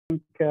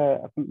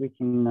think we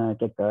can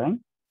get going.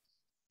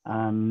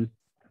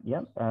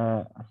 Yep,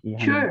 I see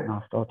Henry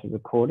now started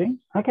recording.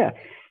 Okay,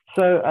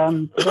 so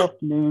good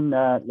afternoon,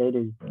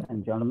 ladies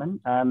and gentlemen.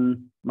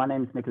 My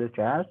name is Nicholas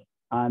Jazz.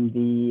 I'm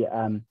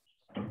the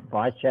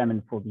Vice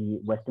Chairman for the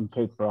Western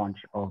Cape branch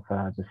of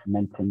the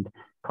Cement and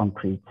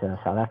Concrete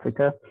South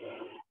Africa.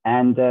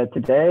 And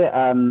today,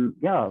 I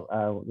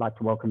would like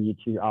to welcome you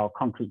to our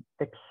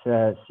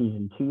CONCRETEfix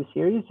Season 2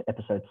 series,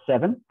 Episode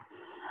 7.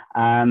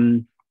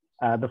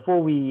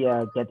 Before we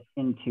get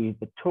into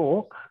the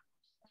talk,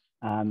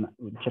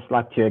 we'd just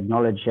like to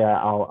acknowledge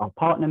our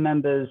partner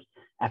members,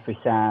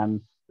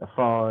 AfriSam,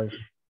 Lafarge,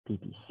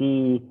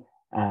 PPC,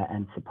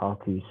 and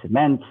Sipaku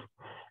Cement,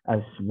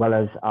 as well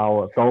as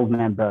our gold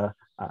member,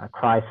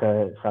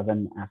 Chrysler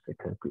Southern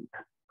Africa Group.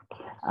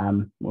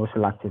 We also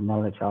like to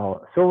acknowledge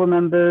our silver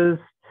members,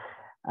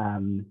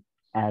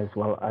 as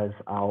well as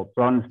our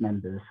bronze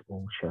members,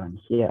 all shown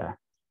here.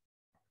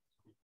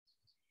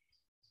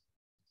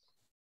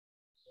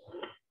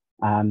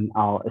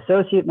 Our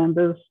associate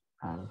members,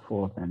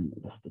 4 of them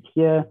listed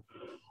here,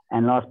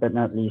 and last but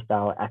not least,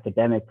 our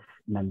academic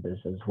members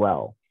as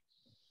well.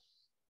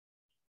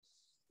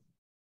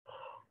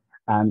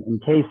 In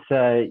case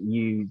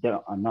you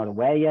are not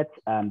aware yet,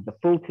 the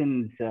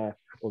Fulton's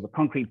or the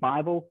Concrete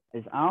Bible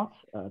is out,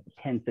 the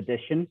 10th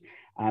edition,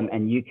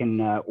 and you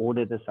can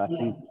order this, I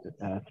think,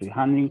 through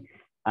Henry.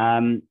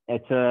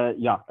 It's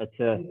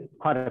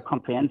quite a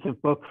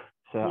comprehensive book,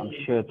 so I'm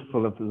sure it's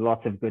full of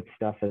lots of good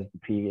stuff as the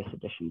previous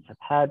editions have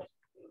had.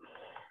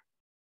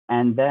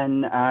 And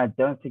then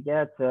don't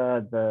forget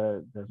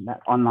the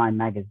online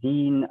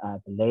magazine,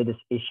 the latest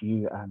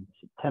issue, the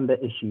September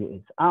issue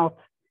is out,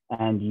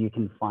 and you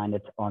can find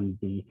it on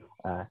the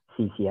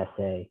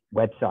CCSA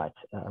website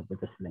with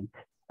this link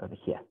over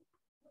here.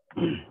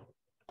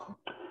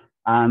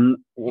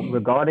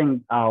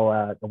 Regarding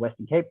the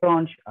Western Cape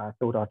branch, I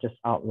thought I'd just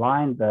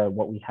outline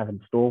what we have in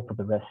store for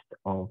the rest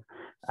of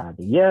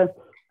the year.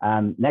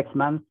 Next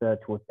month,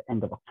 towards the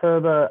end of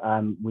October,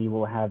 we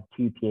will have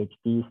 2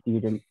 PhD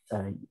students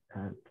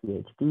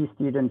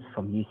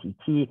from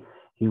UCT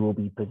who will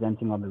be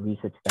presenting on the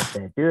research that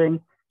they're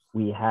doing.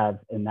 We have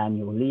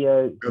Emmanuel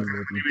Leo, who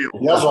will be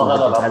discussing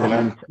the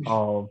development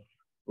of.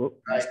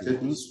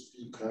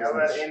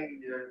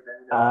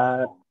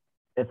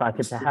 If I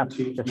could perhaps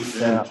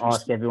just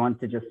ask everyone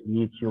to just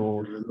mute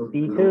your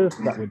speakers,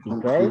 that would be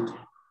great.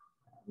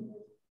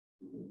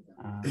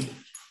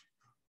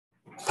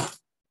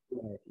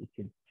 If you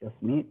could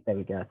just mute, there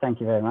we go. Thank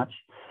you very much.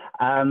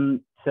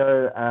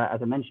 So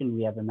as I mentioned,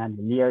 we have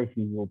Emmanuel Leo,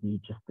 who will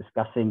be just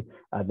discussing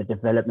the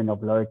development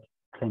of low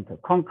clinker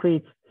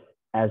concrete,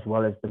 as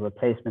well as the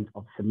replacement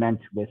of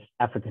cement with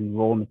African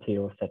raw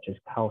materials such as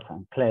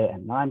calcine, clay,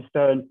 and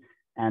limestone,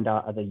 and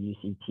our other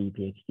UCT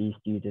PhD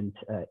student,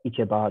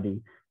 Ichabadu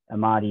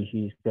Amadi,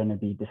 who's going to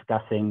be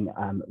discussing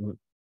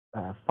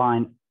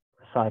fine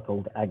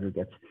recycled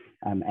aggregates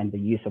and the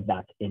use of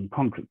that in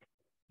concrete.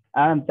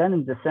 Then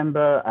in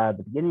December,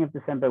 the beginning of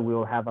December,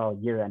 we'll have our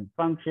year-end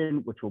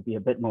function, which will be a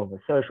bit more of a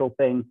social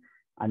thing.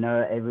 I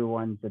know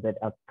everyone's a bit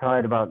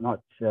uptight about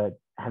not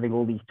having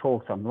all these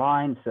talks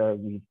online, so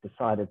we've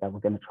decided that we're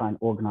going to try and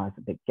organize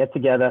a big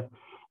get-together,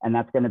 and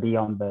that's going to be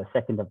on the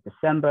 2nd of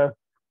December.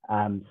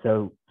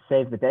 So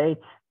save the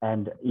date,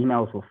 and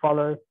emails will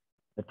follow.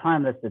 The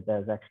time listed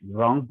there is actually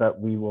wrong, but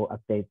we will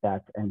update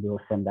that, and we'll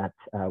send that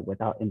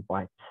with our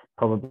invite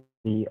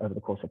probably over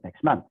the course of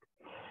next month.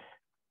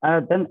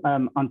 Then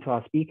onto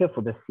our speaker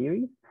for this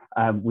series.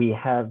 We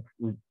have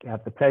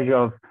the pleasure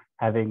of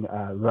having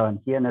Rowan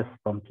Hiernis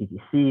from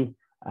PPC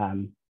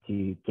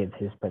to give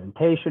his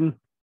presentation.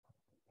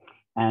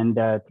 And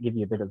to give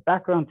you a bit of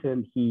background to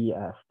him, he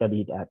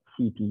studied at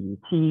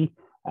CPUT,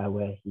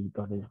 where he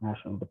got his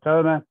national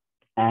diploma.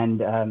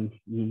 And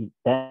he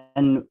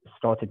then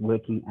started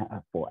working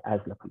for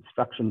Asla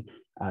Construction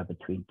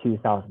between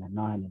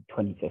 2009 and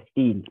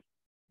 2015.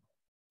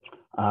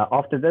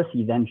 After this,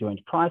 he then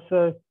joined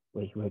Chrysler,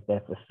 where he worked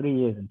there for 3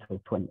 years until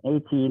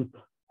 2018,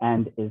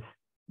 and is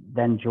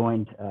then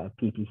joined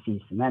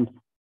PPC Cement,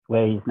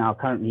 where he's now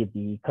currently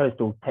the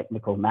Coastal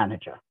Technical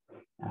Manager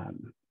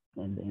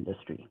in the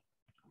industry.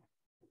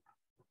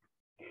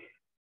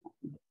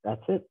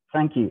 That's it.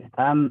 Thank you.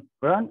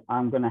 Rowan,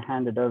 I'm going to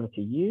hand it over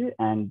to you,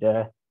 and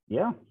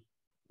yeah,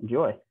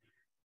 enjoy.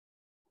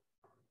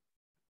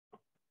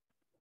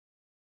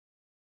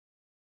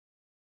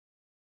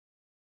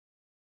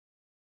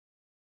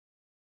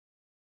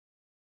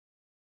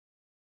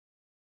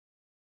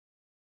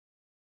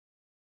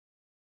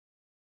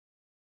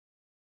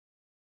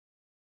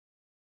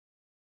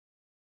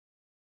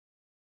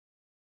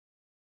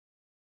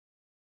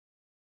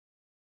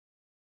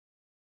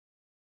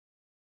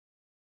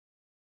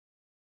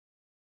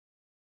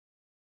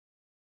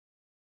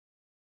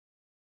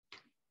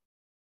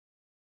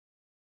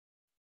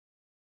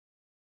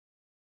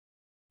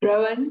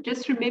 Rowan,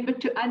 just remember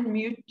to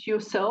unmute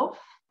yourself.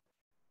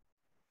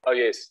 Oh,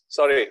 yes.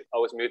 Sorry, I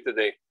was muted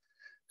there.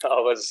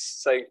 I was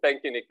saying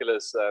thank you,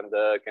 Nicholas. And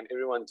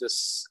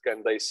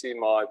can they see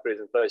my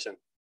presentation?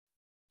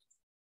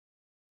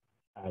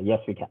 Yes,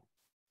 we can.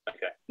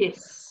 Okay.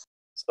 Yes.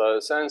 So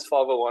SANS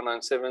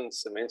 50197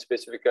 cement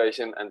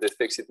specification and the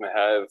effects it may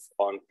have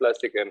on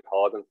plastic and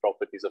hardened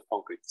properties of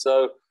concrete.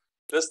 So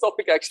this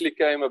topic actually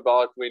came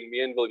about when me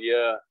and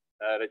Villiers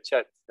had a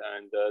chat,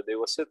 and there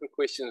were certain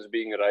questions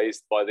being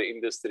raised by the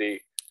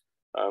industry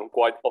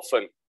quite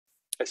often,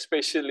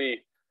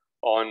 especially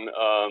on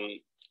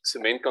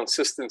cement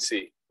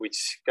consistency,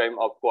 which came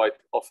up quite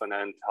often,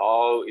 and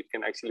how it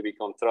can actually be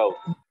controlled.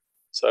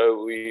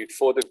 So we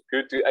thought it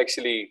good to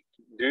actually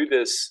do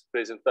this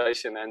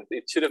presentation, and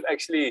it should have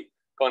actually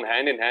gone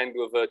hand in hand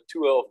with a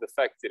tour of the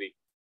factory.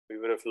 We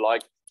would have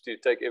liked to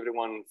take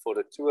everyone for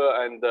the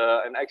tour and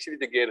actually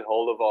to get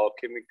hold of our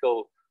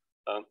chemical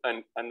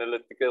and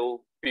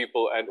analytical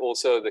people and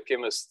also the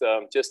chemist,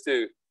 just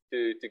to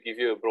give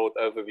you a broad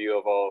overview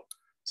of our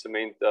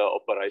cement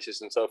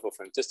operations and so forth,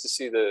 and just to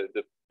see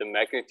the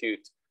magnitude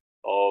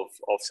of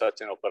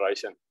such an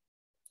operation.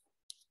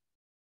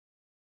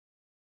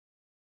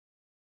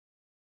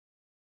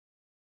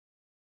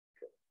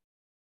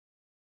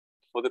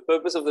 For the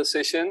purpose of the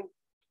session,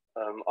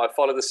 I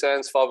follow the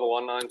SANS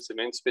 5019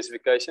 cement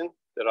specification.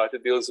 The writer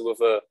deals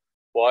with a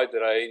wide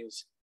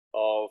range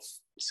of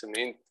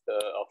cement,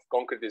 of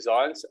concrete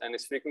designs, and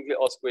is frequently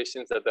asked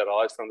questions that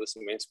arise from the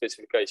cement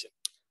specification.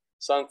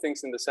 Some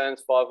things in the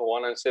SANS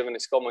 5197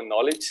 is common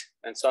knowledge,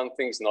 and some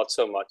things not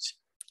so much.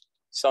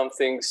 Some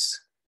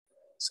things,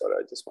 sorry,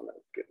 I just want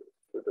to get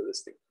rid of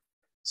this thing.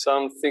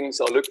 Some things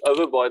are looked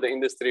over by the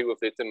industry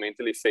with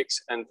detrimental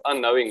effects, and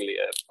unknowingly,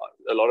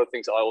 a lot of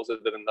things I also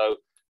didn't know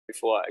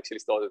before I actually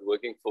started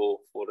working for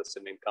the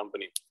cement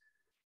company.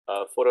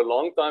 For a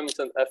long time in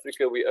South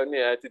Africa, we only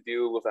had to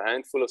deal with a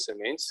handful of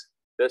cements.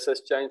 This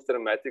has changed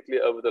dramatically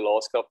over the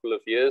last couple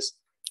of years,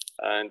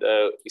 and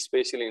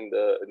especially in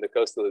the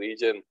coastal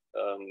region,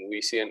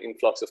 we see an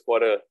influx of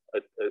quite a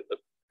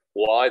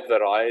wide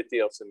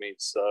variety of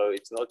cements. So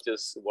it's not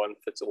just one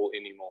fits all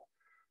anymore.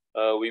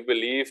 We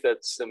believe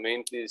that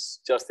cement is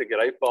just a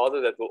grey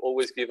powder that will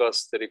always give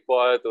us the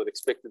required or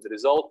expected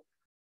result.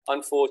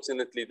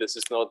 Unfortunately, this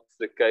is not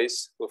the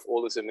case with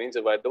all the cements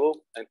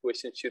available, and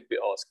questions should be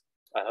asked.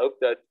 I hope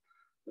that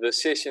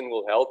this session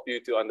will help you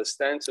to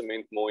understand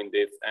cement more in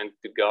depth and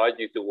to guide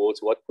you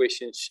towards what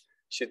questions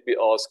should be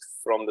asked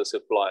from the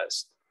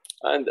suppliers.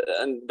 And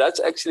that's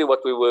actually what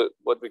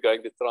we're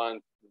going to try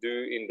and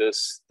do in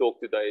this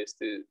talk today, is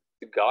to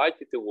guide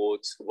you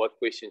towards what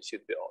questions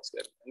should be asked.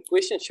 And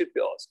questions should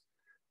be asked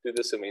to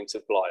the cement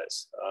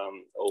suppliers,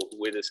 or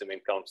where the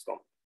cement comes from.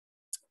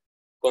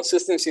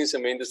 Consistency in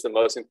cement is the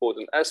most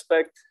important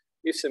aspect.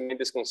 If cement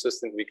is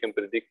consistent, we can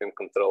predict and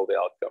control the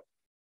outcome.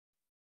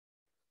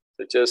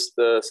 So just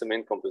the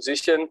cement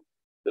composition.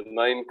 The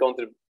main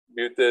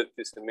contributor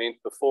to cement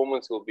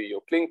performance will be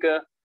your clinker.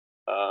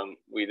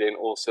 We then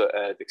also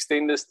add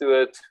extenders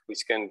to it,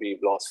 which can be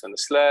blast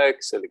furnace slag,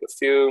 silica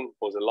fume,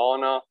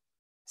 pozzolana,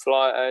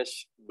 fly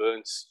ash,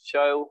 burnt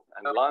shale,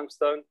 and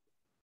limestone.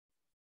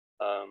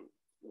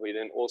 We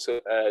then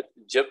also add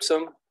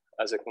gypsum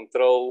as a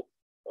control,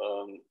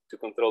 to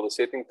control the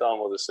setting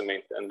time of the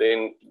cement, and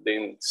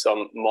then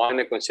some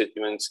minor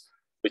constituents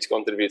which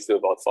contributes to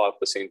about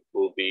 5%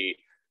 will be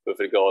with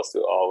regards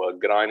to our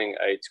grinding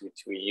aids,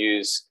 which we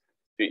use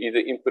to either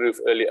improve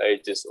early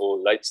ages or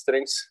late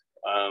strengths,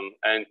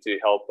 and to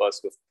help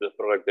us with the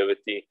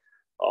productivity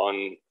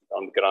on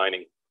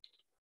grinding.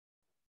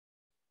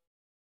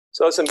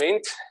 So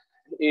cement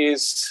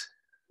is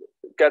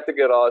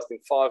categorized in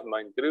 5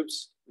 main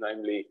groups,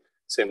 namely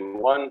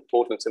CEM1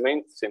 Portland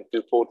cement,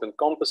 CEM2 Portland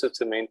composite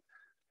cement,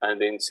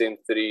 and then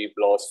CEM3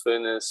 blast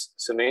furnace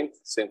cement,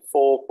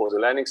 CEM4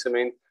 pozzolanic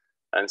cement,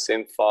 and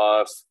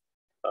CEM5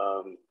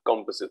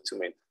 composite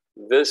cement.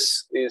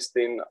 This is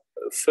then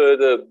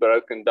further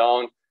broken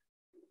down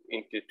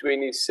into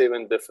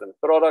 27 different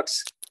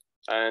products,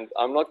 and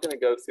I'm not going to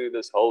go through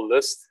this whole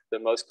list. The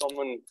most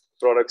common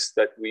products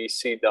that we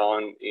see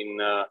down in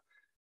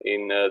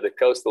the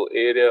coastal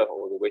area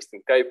or the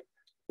Western Cape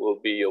will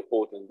be your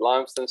Portland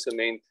limestone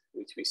cement,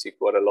 which we see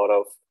quite a lot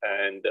of,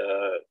 and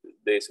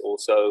there's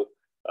also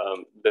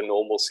the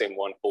normal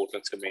CEM1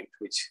 Portland cement,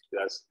 which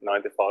has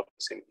 95%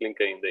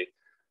 clinker in there.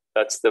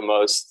 That's the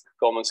most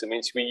common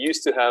cements. We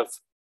used to have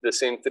the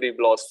CEM3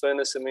 blast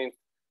furnace cement.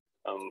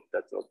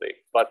 That's not there.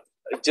 But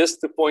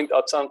just to point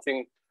out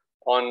something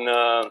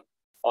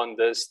on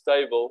this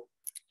table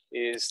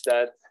is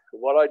that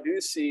what I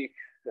do see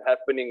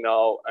happening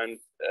now, and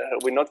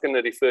we're not going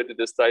to refer to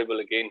this table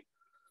again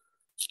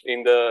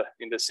in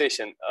the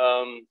session.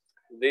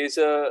 There's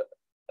a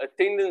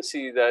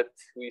tendency that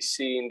we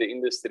see in the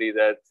industry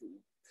that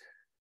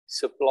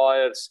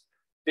suppliers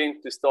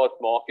tend to start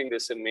marking the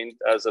cement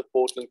as a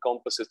Portland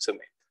composite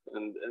cement,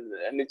 and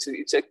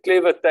it's a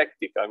clever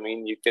tactic. I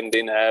mean, you can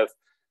then have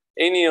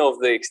any of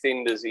the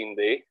extenders in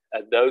there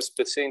at those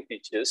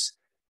percentages,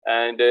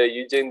 and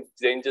you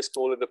then just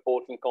call it a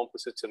Portland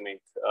composite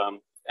cement,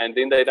 and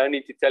then they don't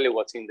need to tell you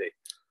what's in there.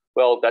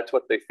 Well, that's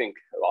what they think.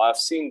 I've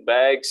seen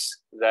bags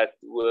that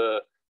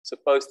were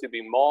supposed to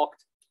be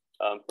marked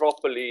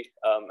properly,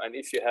 and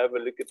if you have a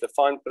look at the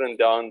fine print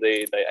down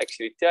there, they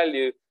actually tell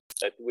you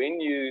that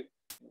when you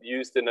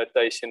use the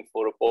notation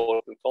for a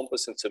Portland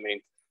composite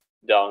cement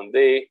down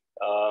there,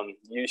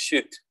 you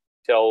should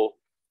give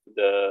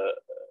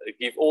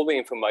all the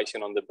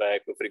information on the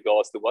back with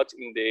regards to what's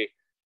in there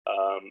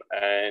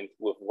and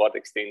with what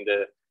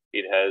extender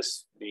it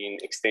has been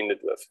extended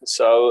with.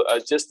 So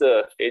just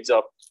a heads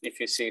up, if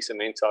you see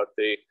cements out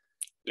there,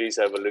 please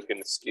have a look,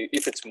 and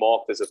if it's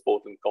marked as a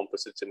Portland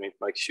composite cement,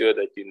 make sure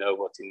that you know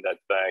what's in that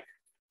bag,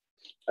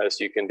 as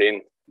you can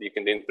then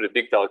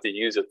predict how to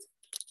use it.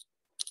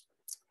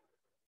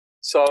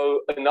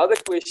 So another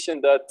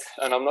question that,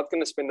 and I'm not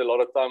going to spend a lot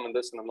of time on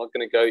this, and I'm not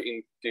going to go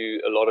into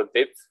a lot of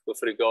depth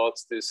with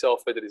regards to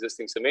sulfate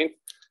resisting cement,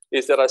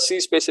 is that I see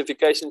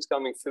specifications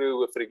coming through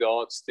with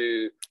regards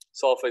to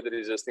sulfate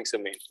resisting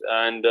cement.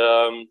 And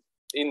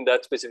in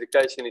that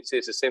specification, it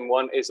says a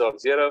SEM1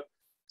 SR0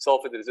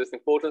 sulfate resisting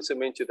Portland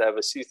cement should have a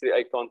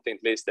C3A content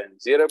less than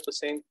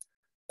 0%.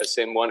 A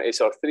SEM1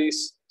 SR3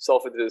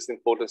 sulfate resisting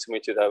Portland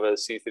cement should have a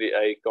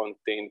C3A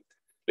content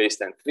less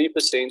than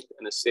 3%,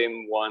 and a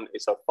SEM1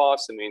 SR5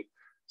 cement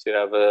should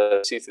have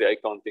a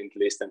C3A content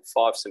less than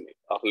 5%,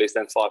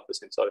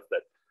 sorry for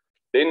that.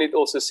 Then it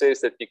also says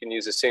that you can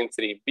use a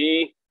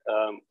SEM3B,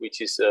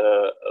 which is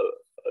a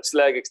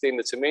slag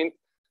extended cement,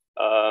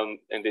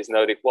 and there's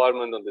no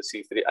requirement on the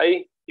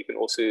C3A. You can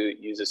also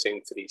use a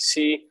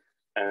SEM3C,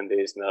 and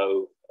there's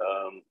no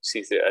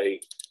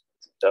C3A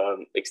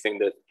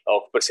extended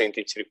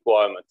percentage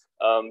requirement.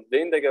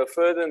 Then they go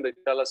further and they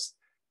tell us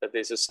that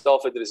there's a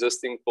sulfate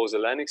resisting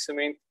pozzolanic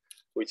cement,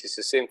 which is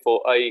a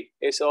SEM4A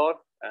SR,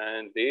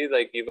 and there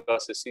they give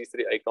us a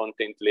C3A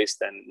content less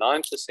than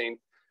 9%,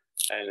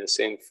 and a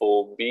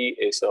SEM4B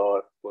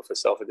SR with a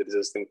sulfate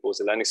resisting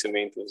pozzolanic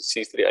cement with a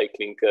C3A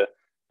clinker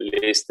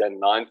less than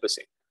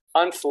 9%.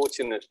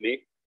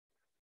 Unfortunately,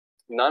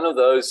 none of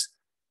those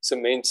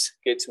cements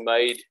gets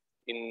made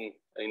in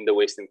the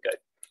Western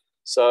Cape.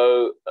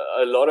 So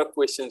a lot of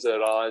questions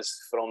arise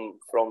from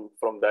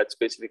that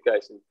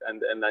specification, and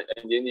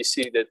then you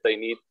see that they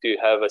need to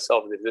have a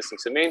sulfate-resisting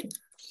cement.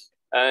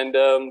 And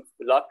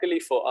luckily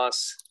for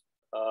us,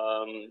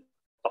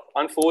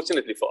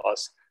 unfortunately for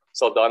us,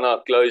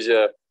 Saldanha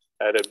closure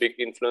had a big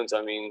influence.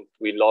 I mean,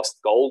 we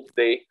lost gold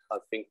there. I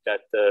think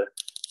that the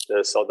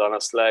Saldanha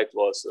slag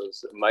was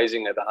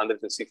amazing at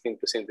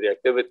 116%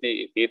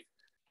 reactivity. It hit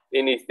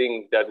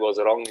anything that was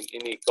wrong in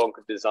any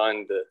concrete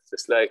design, the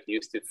slag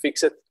used to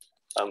fix it.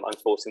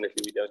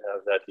 Unfortunately, we don't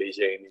have that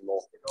leisure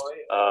anymore.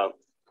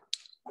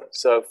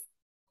 So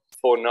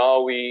for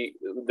now,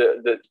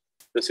 the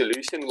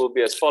solution will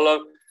be as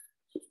follows.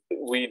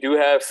 We do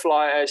have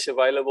fly ash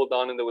available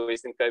down in the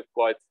Western Cape,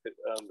 quite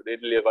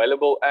readily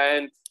available.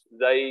 And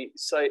they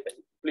say,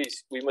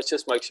 please, we must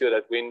just make sure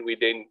that when we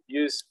then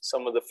use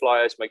some of the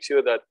fly ash, make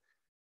sure that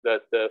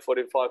the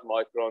 45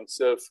 micron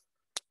surf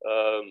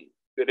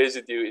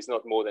residue is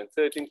not more than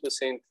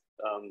 13%.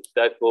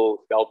 That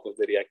will help with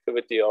the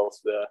reactivity of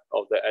the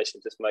ash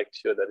and just make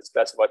sure that it's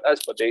classified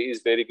ash, but there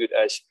is very good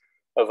ash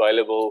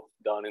available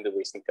down in the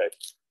Western Cape.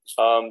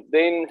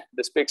 Then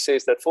the spec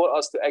says that for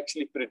us to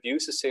actually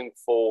produce a SEM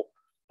for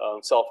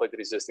sulfate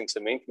resisting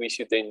cement, we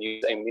should then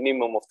use a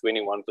minimum of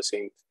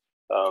 21%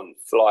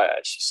 fly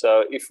ash.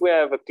 So if we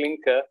have a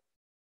clinker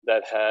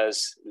that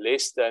has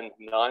less than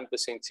 9%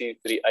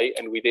 C3A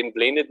and we then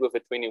blend it with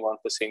a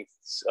 21%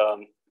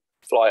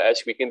 fly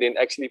ash, we can then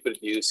actually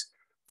produce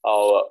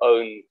our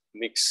own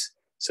mix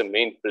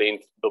cement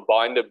blend, the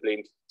binder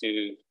blend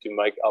to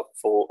make up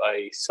for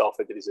a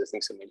sulfate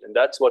resisting cement. And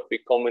that's what we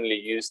commonly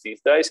use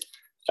these days.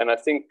 And I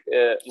think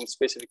in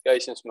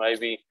specifications,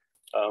 maybe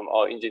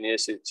our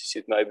engineers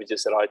should maybe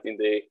just write in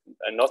there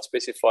and not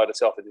specify the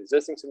sulfate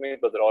resisting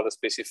cement, but rather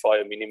specify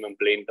a minimum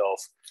blend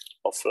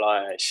of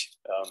fly ash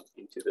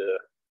into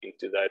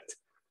that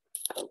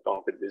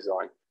concrete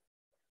design.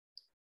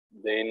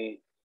 Then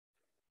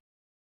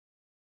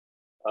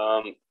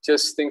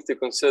just things to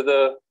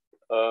consider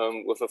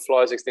with a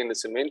fly ash extended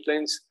cement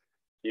lens,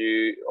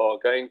 you are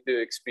going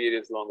to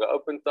experience longer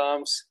open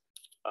times,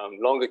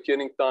 longer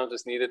curing times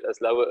is needed as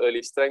lower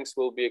early strengths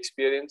will be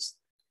experienced.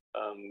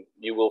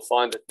 You will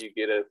find that you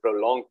get a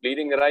prolonged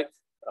bleeding rate,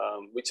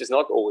 which is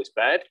not always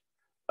bad,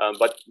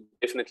 but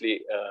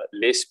definitely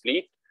less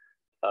bleed.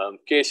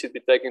 Care should be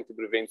taken to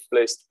prevent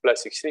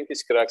plastic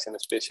shrinkage cracks, and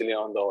especially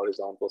on the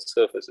horizontal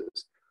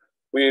surfaces.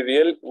 We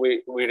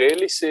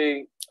rarely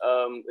see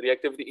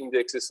reactivity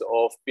indexes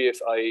of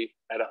PFA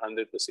at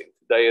 100%.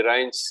 They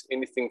range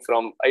anything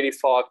from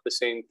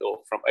 85%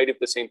 or from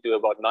 80% to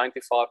about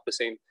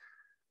 95%.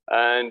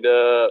 And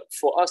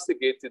for us to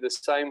get to the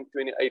same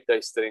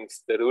 28-day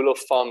strength, the rule of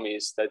thumb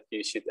is that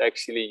you should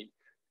actually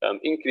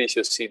increase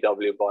your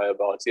CW by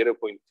about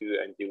 0.2,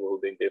 and you will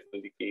then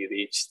definitely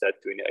reach that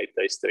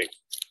 28-day strength.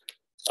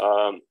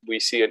 We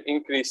see an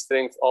increased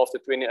strength after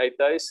 28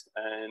 days,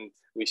 and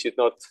we should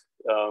not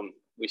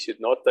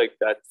take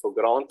that for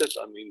granted.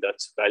 I mean,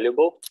 that's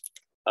valuable.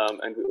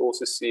 And we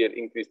also see an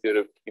increase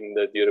in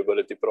the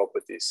durability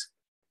properties.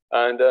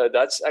 And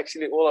that's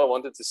actually all I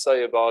wanted to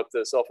say about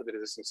sulfate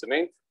resistant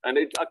cement. And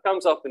it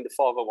comes up in the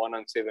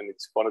 50197.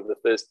 It's one of the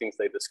first things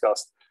they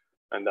discussed.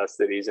 And that's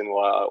the reason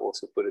why I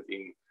also put it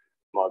in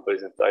my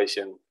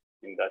presentation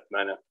in that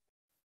manner.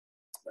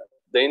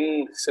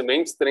 Then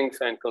cement strength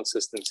and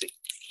consistency.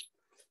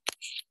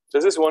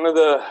 This is one of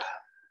the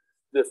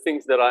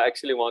things that I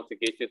actually want to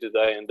get you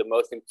today, and the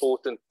most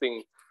important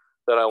thing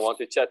that I want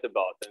to chat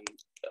about.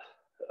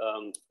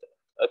 And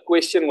a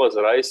question was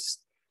raised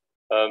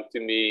to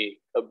me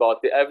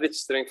about the average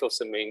strength of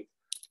cement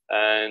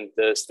and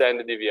the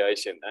standard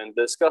deviation. And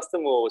this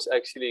customer was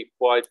actually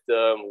quite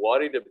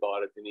worried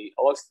about it. And he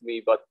asked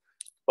me, but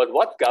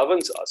what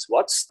governs us?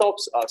 What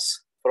stops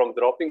us from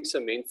dropping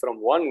cement from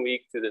 1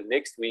 week to the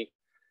next week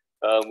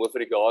with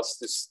regards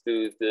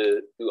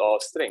to our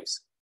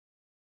strengths?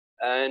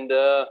 And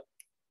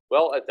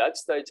well, at that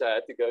stage, I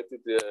had to go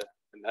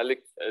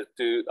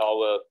to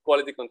our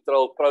quality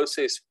control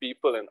process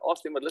people and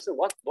ask them, but listen,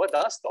 what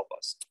does stop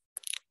us?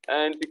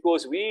 And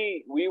because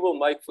we will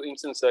make, for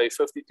instance, a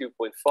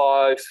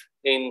 52.5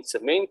 in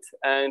cement,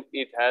 and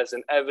it has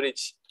an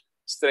average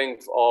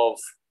strength of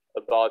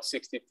about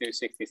 62,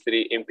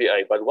 63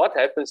 MPa. But what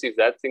happens if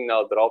that thing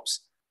now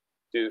drops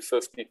to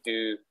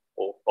 52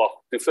 or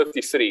to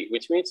 53,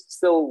 which means it's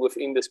still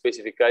within the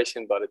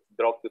specification, but it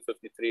dropped to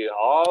 53?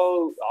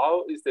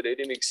 How is the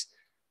ReadyMix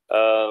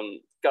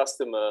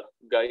customer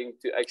going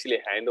to actually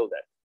handle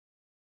that?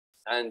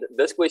 And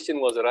this question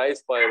was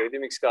raised by a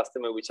ReadyMix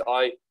customer, which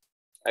I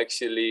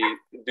actually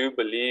do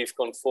believe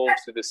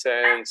conforms to the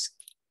SANS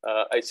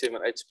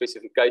 878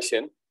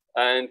 specification.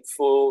 And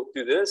to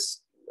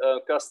this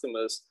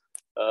customers,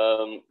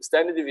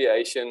 standard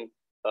deviation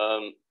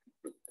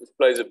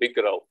plays a big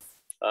role,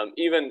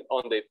 even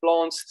on their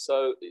plants.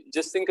 So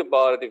just think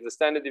about it. If the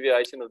standard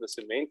deviation of the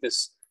cement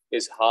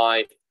is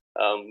high,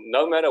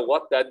 no matter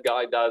what that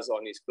guy does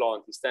on his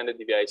plant, the standard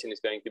deviation is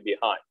going to be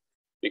high,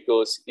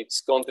 because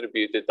it's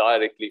contributed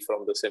directly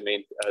from the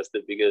cement as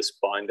the biggest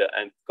binder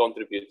and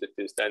contributed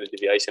to standard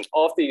deviation.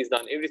 After he's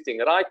done everything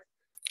right,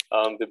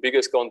 the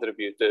biggest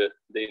contributor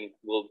then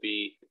will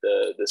be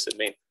the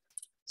cement.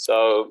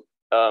 So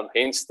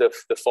hence the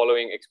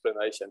following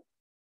explanation.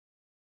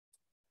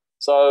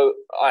 So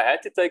I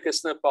had to take a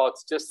snip out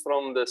just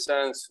from the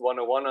SANS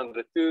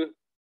 101/102,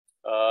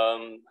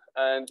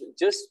 and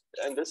this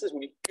is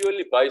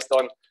purely based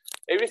on,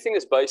 everything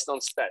is based on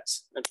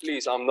stats. And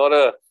please, I'm not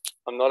a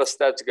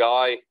stats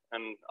guy,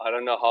 and I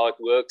don't know how it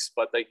works,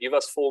 but they give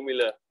us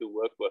formula to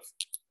work with.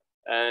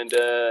 And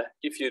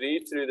if you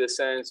read through the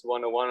SANS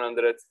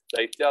 101/100,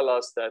 they tell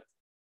us that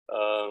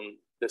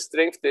the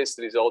strength test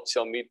results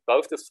shall meet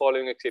both the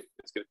following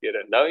acceptance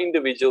criteria. No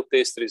individual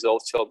test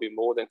results shall be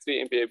more than 3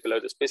 MPa below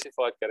the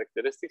specified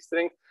characteristic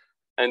strength,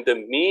 and the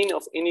mean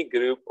of any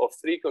group of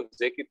 3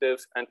 consecutive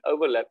and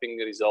overlapping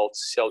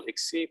results shall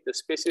exceed the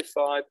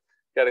specified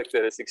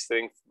characteristic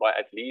strength by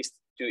at least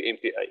 2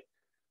 MPa.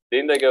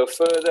 Then they go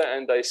further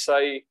and they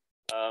say,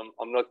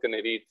 I'm not going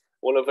to read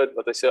all of it,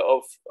 but they say,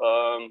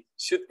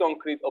 should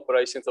concrete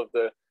operations of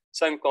the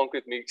same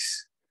concrete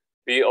mix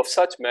be of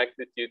such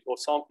magnitude or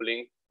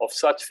sampling of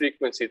such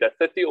frequency that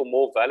 30 or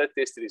more valid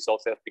test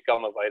results have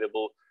become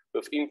available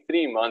within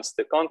 3 months,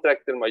 the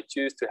contractor may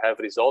choose to have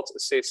results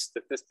assessed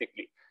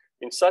statistically.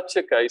 In such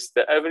a case,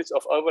 the average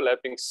of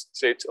overlapping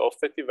sets of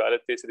 30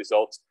 valid test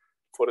results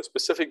for a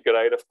specific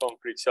grade of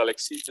concrete shall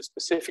exceed the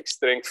specific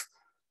strength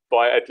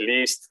by at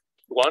least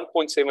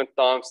 1.7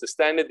 times the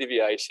standard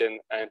deviation,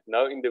 and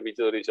no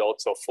individual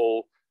results shall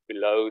fall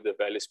below the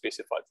value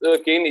specified. So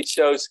again, it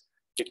shows,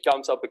 it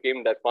comes up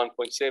again that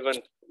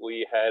 1.7,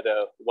 we had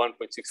a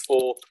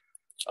 1.64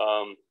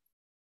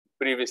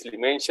 previously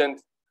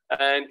mentioned.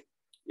 And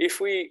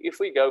if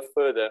we go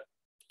further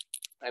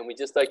and we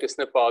just take a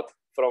snip out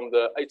from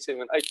the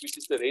 878, which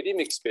is the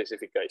ReadyMix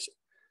specification,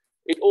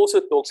 it also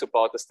talks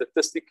about a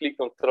statistically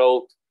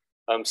controlled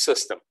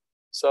system.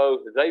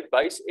 So they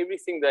base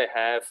everything they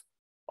have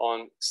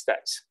on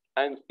stats,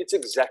 and it's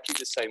exactly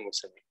the same with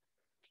cement.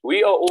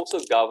 We are also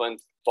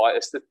governed by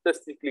a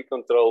statistically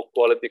controlled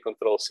quality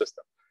control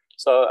system.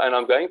 So, and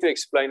I'm going to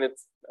explain it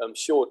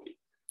shortly.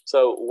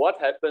 So what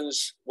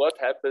happens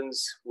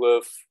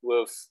with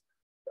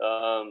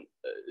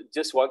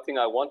just one thing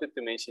I wanted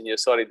to mention here,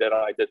 sorry that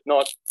I did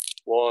not,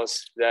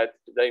 was that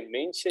they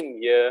mention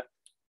here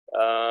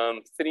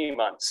 3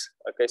 months.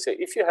 Okay, so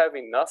if you have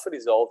enough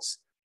results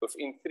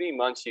within 3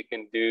 months, you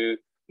can do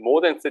more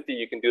than 30,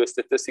 you can do a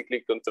statistically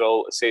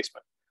controlled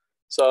assessment.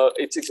 So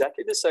it's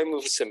exactly the same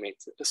with cement.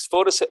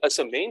 For a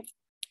cement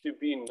to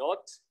be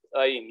not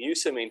a new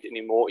cement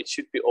anymore, it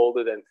should be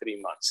older than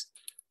 3 months.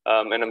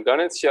 And I'm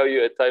going to show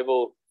you a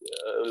table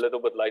a little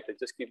bit later.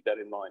 Just keep that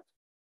in mind.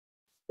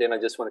 Then I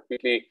just want to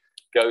quickly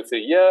go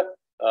through here.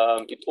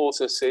 It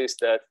also says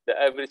that the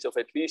average of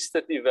at least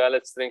 30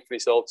 valid strength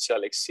results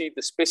shall exceed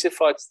the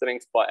specified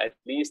strength by at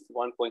least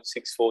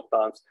 1.64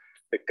 times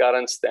the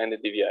current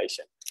standard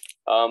deviation.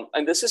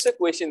 And this is a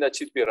question that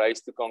should be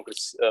raised to concrete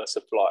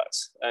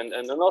suppliers,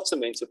 and not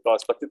cement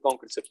suppliers, but to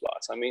concrete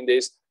suppliers. I mean,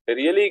 there's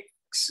really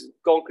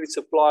concrete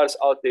suppliers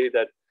out there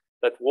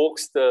that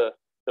walks the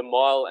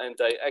mile, and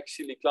they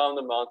actually climb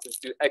the mountain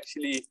to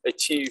actually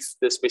achieve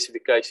the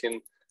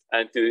specification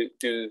and to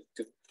do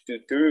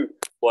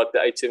what the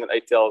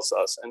 878 tells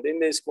us. And then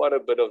there's quite a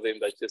bit of them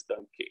that just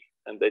don't care.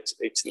 and it's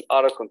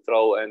out of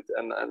control and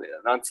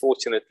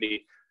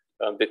unfortunately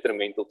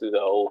detrimental to the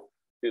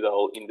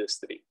whole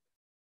industry.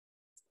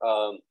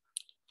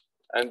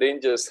 And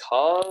then just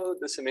how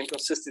the cement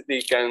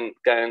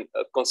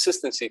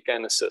consistency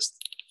can assist.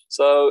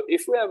 So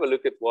if we have a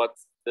look at what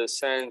the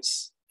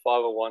SANS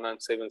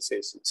 50197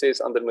 says, it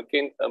says under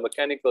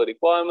mechanical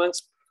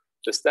requirements,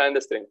 the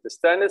standard strength. The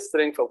standard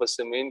strength of a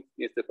cement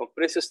is the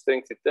compressive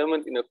strength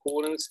determined in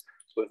accordance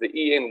with the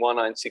EN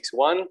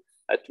 1961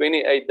 at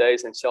 28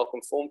 days and shall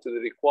conform to the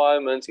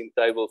requirements in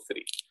table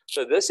 3.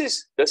 So this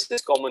is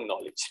common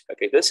knowledge.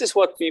 Okay, this is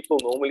what people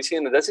normally see,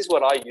 and this is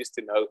what I used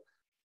to know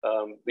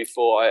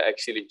before I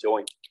actually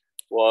joined,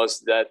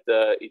 was that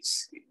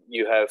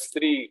you have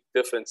 3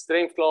 different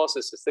strength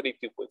classes: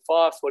 32.5,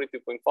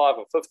 42.5,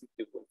 and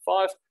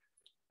 52.5.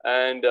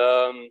 And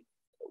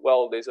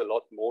well, there's a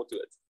lot more to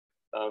it.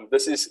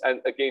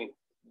 And again,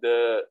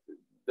 the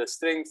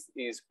strength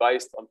is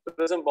based on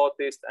prism bar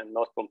test and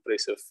not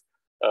compressive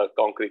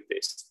concrete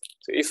test.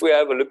 So if we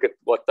have a look at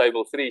what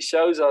table 3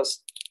 shows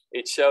us,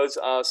 it shows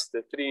us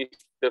the 3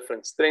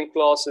 different strength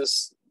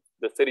classes,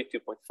 the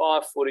 32.5,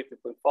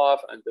 42.5,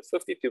 and the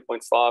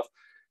 52.5.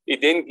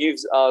 It then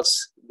gives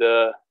us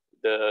the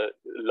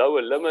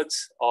lower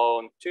limits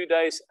on 2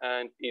 days,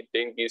 and it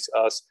then gives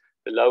us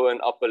the lower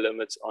and upper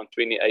limits on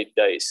 28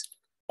 days.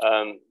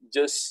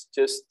 Just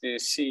to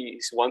see,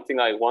 is one thing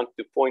I want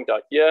to point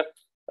out here.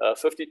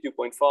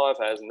 52.5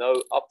 has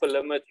no upper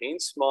limit,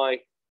 hence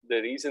the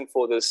reason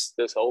for this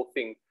whole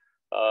thing,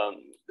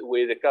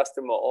 where the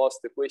customer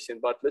asked the question,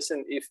 but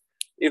listen,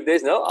 if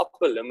there's no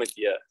upper limit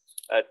here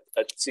at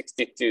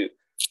 62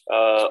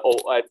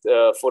 or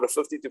for a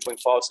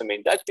 52.5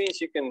 cement, that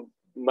means you can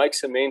make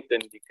cement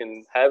and you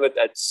can have it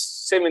at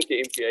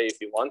 70 MPa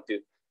if you want to,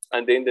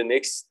 and then the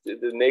next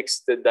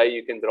day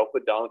you can drop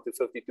it down to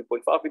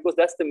 52.5 because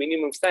that's the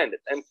minimum standard.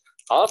 And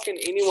how can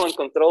anyone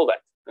control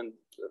that?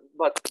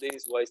 But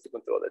there's ways to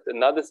control it.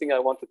 Another thing I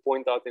want to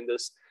point out in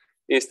this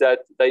is that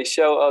they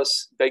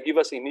give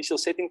us initial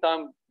setting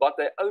time, but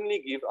they only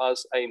give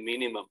us a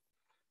minimum,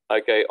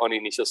 okay, on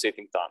initial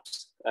setting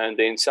times. And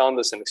then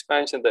soundness and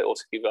expansion, they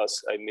also give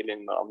us a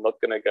minimum. I'm not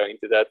going to go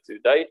into that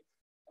today.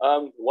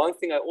 One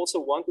thing I also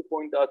want to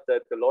point out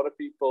that a lot of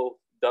people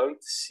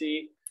don't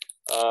see,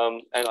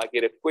 and I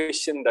get a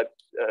question that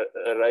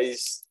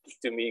raised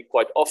to me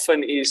quite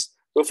often, is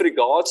with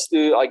regards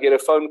to, I get a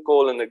phone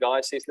call and the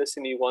guy says,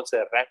 listen, he wants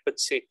a rapid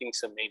setting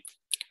cement.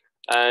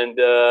 And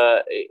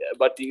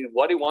but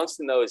what he wants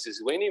to know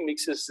is when he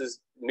mix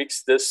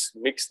this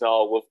mix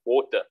now with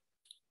water,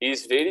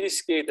 he's very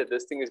scared that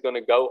this thing is going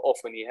to go off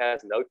and he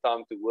has no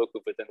time to work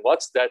with it. And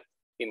what's that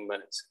in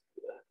minutes?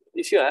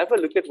 If you have a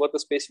look at what the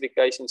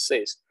specification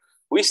says,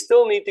 we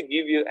still need to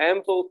give you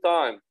ample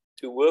time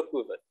to work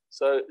with it.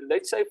 So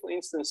let's say, for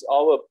instance,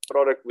 our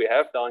product we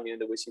have down here in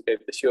the Western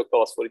Cape, the Sure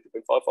Class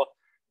 42.5,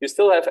 you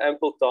still have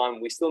ample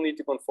time. We still need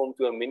to conform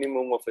to a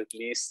minimum of at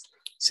least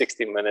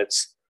 60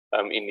 minutes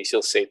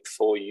initial set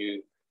for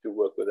you to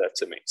work with that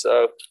cement.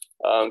 So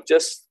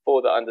just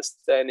for the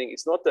understanding,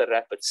 it's not a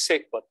rapid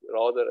set, but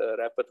rather a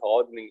rapid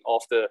hardening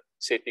after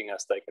setting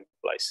has taken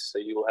place. So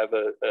you will have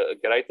a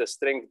greater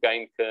strength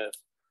gain curve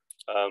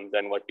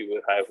than what you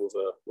would have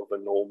with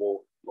a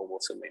normal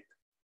cement.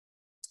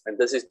 And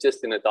this is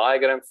just in a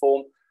diagram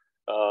form,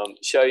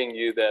 showing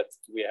you that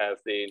we have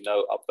the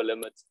no upper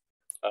limit,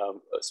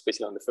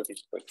 especially on the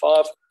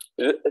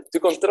 50.5. To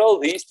control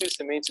these two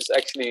cements is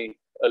actually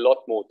a lot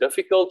more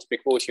difficult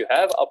because you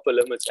have upper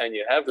limits and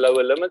you have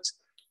lower limits.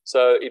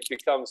 So it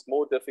becomes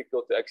more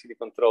difficult to actually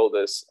control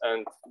this.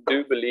 And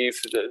do believe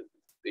that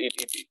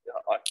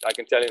I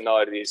can tell you now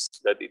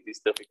that it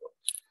is difficult.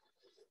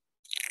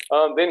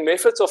 Then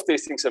methods of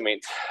testing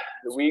cement.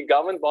 We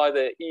governed by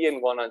the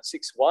EN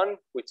 1961,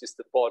 which is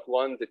the part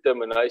 1,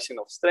 determination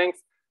of strength,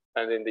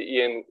 and then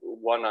the EN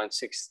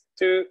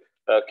 1962,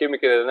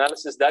 chemical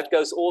analysis. That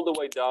goes all the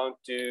way down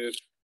to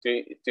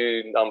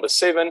number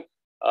 7,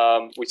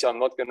 which I'm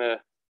not going to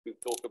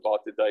talk about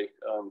today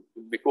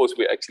because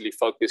we're actually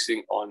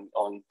focusing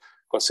on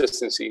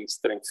consistency and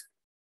strength.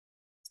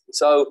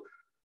 So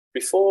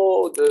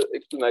before the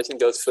explanation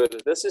goes further,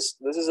 this is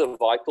a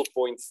vital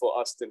point for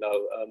us to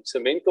know.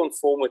 Cement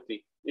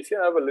conformity. If you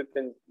have a look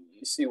and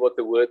you see what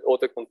the word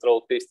auto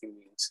control testing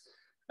means,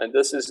 and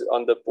this is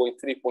under point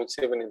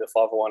 3.7 in the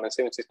 501,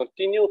 and it says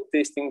continual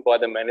testing by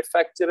the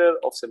manufacturer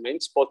of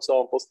cement spot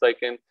samples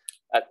taken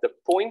at the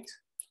point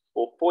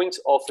or points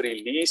of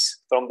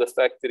release from the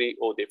factory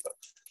or depot.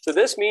 So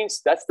this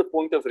means that's the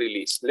point of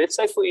release. Let's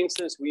say, for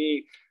instance,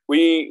 we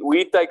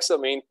take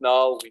cement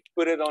now, we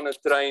put it on a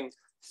train,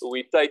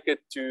 we take it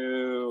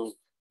to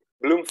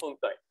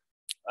Bloemfontein,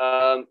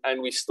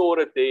 and we store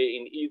it there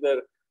in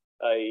either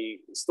a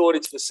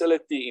storage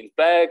facility in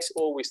bags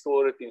or we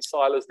store it in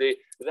silos there.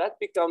 That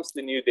becomes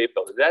the new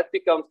depot. That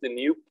becomes the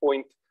new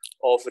point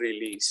of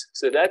release.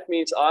 So that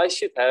means I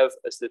should have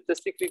a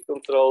statistically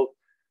controlled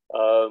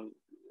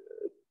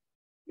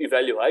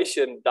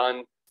evaluation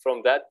done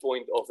from that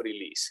point of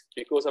release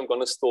because I'm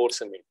going to store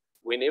cement.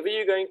 Whenever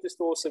you're going to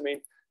store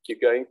cement, you're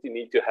going to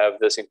need to have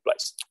this in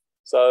place.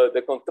 So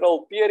the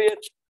control period,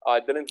 I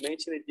didn't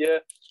mention it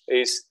here,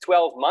 is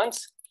 12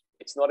 months.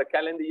 It's not a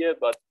calendar year,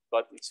 but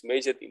it's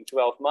measured in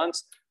 12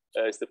 months.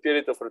 It's the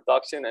period of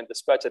production and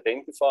dispatch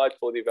identified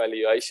for the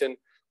evaluation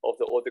of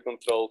the auto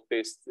control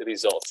test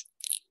results.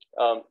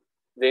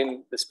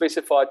 Then the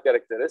specified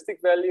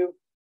characteristic value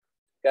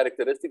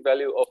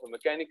of a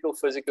mechanical,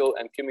 physical,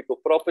 and chemical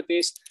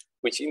properties,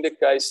 which in the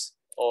case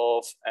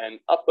of an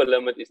upper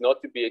limit is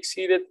not to be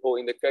exceeded, or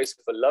in the case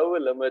of a lower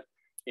limit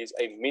is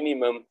a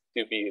minimum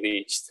to be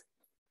reached.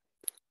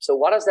 So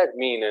what does that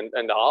mean,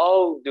 and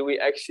how do we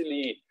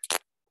actually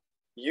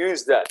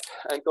use that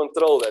and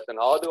control that, and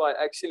how do I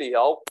actually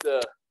help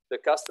the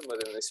customer,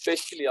 and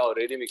especially our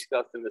ready-mix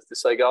customers, to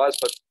say, guys,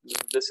 but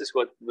this is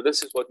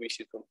what we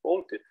should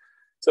conform to.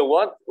 So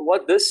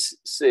what this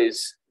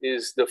says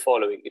is the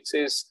following. It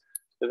says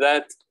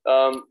that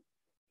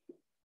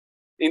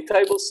in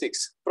table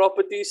 6,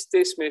 properties,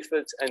 test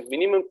methods, and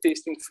minimum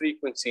testing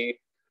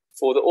frequency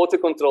for the auto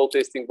control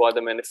testing by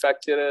the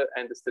manufacturer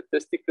and the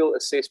statistical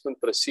assessment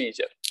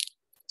procedure.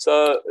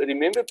 So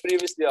remember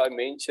previously I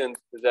mentioned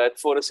that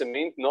for a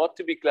cement not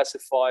to be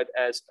classified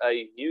as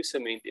a new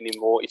cement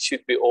anymore, it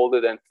should be older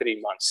than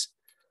 3 months.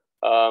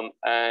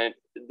 And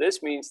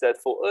this means that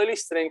for early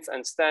strength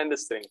and standard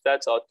strength,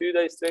 that's our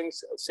 2-day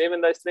strengths,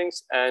 7-day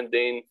strengths, and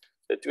then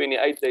the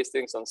 28-day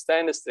strengths on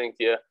standard strength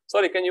here.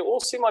 Sorry, can you all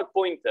see my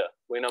pointer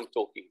when I'm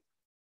talking?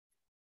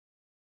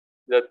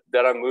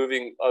 That I'm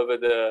moving over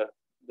the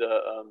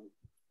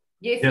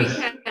Yes, yes.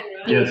 we can.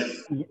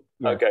 Yes.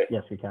 Okay.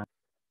 Yes, we can.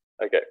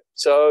 Okay.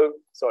 So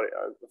sorry,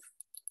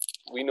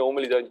 we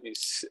normally don't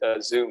use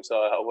Zoom, so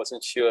I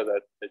wasn't sure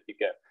that you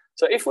can.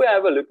 So if we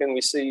have a look and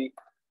we see,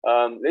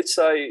 let's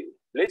say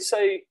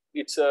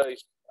it's a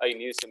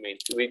new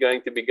cement, we're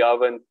going to be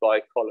governed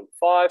by column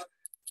 5.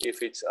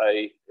 If it's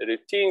a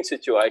routine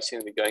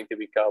situation, we're going to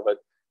be covered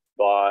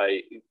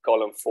by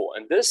column 4.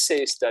 And this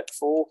says that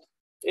for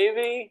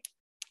every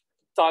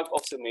type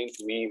of cement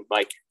we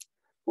make,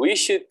 we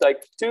should take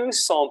 2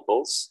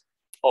 samples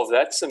of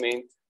that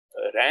cement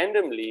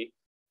randomly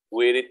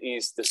where it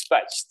is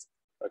dispatched.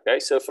 Okay,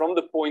 so from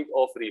the point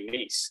of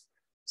release.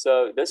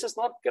 So this is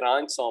not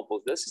grind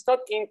samples. This is not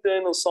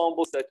internal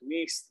samples that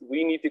we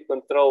need to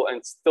control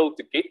and still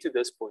to get to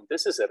this point.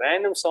 This is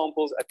random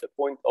samples at the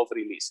point of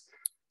release.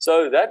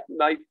 So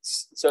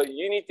so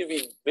you need to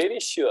be very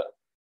sure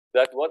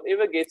that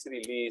whatever gets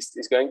released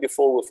is going to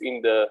fall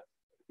within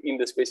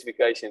the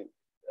specification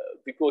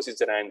because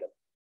it's random.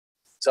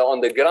 So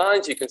on the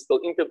grind, you can still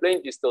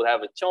interblend, you still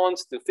have a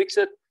chance to fix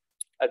it.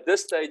 At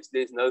this stage,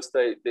 there's no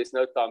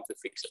time to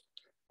fix it.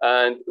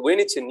 And when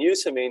it's a new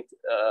cement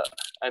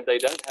and they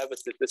don't have a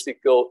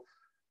statistical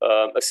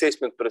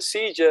assessment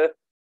procedure,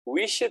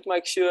 we should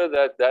make sure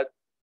that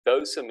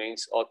those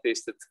cements are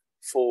tested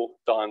 4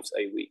 times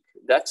a week.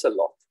 That's a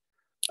lot.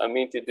 I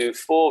mean, to do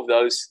 4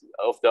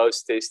 of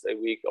those tests a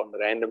week on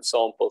random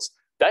samples,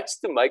 that's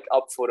to make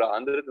up for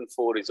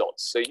 104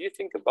 results. So you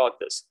think about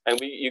this, and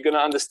you're going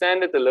to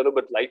understand it a little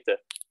bit later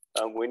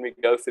when we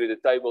go through the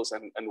tables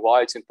and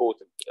why it's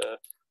important.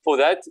 For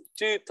that,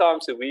 2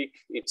 times a week,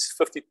 it's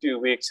 52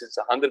 weeks, it's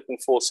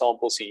 104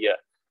 samples a year.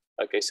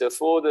 Okay, so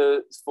for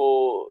the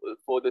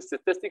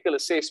statistical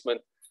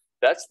assessment,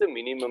 that's the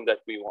minimum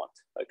that we want.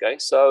 Okay,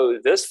 so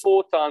this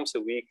 4 times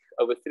a week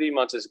over 3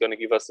 months is going to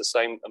give us the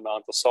same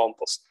amount of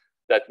samples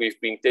that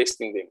we've been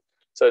testing them.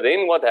 So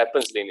then what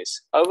happens then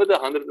is, over the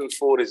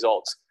 104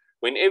 results,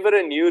 whenever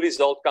a new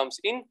result comes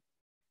in,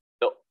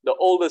 the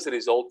oldest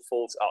result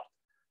falls out.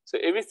 So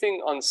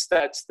everything on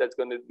stats that's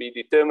going to be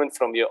determined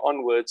from here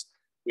onwards,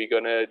 we're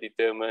going to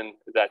determine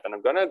that. And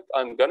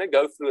I'm gonna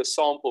go through a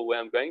sample where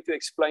I'm going to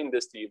explain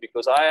this to you,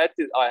 because I had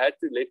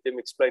to let them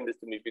explain this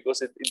to me,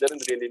 because it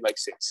didn't really make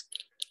sense.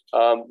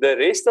 The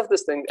rest of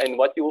this thing, and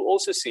what you will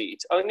also see,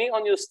 it's only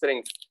on your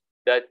strength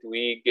that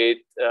we get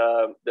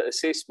the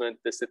assessment,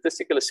 the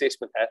statistical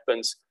assessment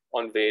happens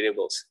on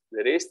variables.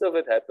 The rest of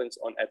it happens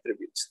on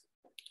attributes.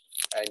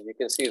 And you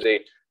can see the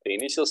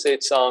initial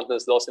set,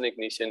 soundness, loss in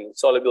ignition,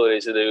 soluble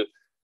residue,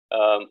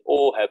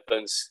 all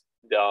happens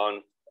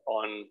down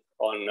on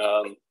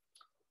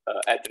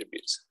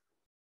attributes.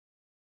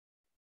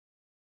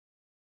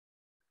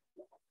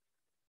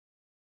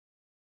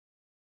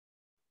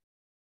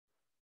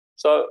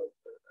 So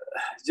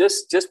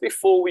just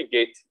before we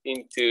get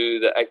into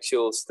the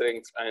actual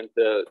strength and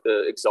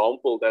the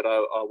example that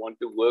I want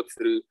to work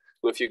through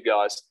with you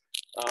guys,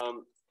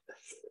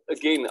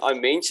 again, I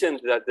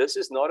mentioned that this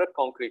is not a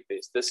concrete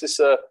test. This is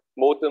a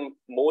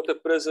mortar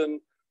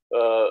prism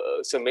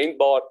cement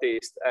bar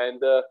test,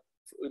 and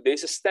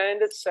there's a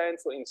standard sand,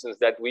 for instance,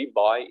 that we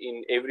buy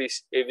in every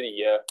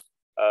year.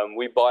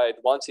 We buy it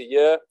once a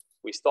year.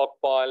 We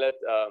stockpile it.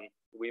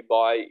 We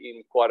buy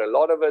in quite a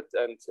lot of it,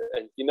 and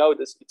you know,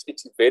 it's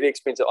very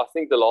expensive. I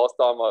think the last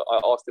time I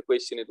asked the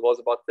question, it was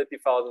about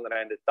 30,000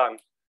 rand a ton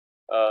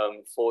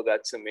for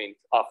that cement.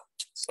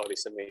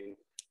 Cement,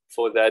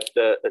 for that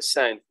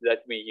sand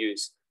that we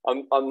use.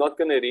 I'm not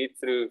going to read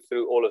through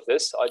all of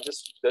this.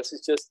 This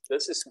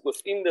is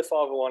within the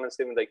 501 and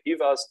 7. They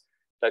give us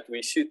that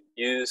we should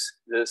use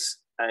this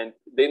And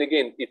then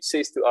again, it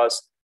says to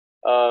us,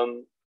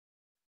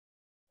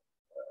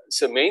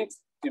 cement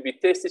to be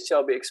tested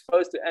shall be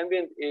exposed to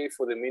ambient air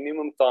for the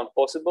minimum time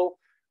possible.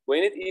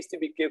 When it is to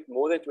be kept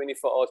more than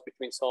 24 hours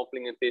between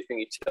sampling and testing,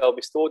 it shall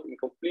be stored in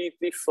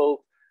completely filled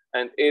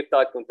and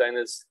airtight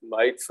containers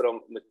made from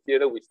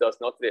material which does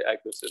not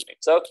react with cement.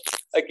 So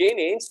again,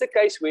 hence the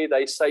case where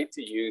they say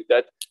to you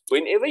that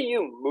whenever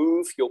you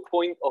move your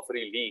point of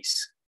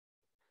release,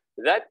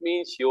 that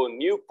means your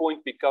new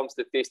point becomes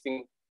the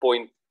testing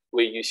point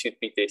where you should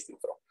be testing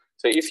from.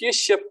 So if you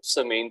ship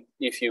cement,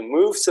 if you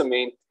move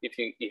cement, if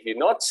you're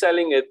not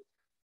selling it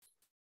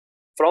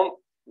from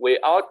where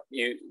out,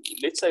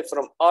 let's say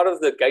from out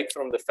of the gate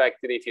from the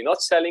factory, if you're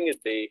not selling it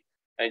there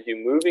and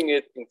you're moving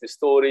it into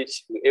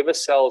storage, whoever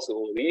sells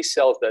or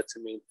resells that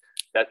cement,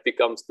 that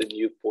becomes the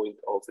new point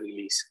of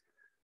release.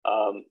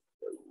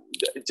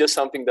 Just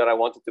something that I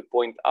wanted to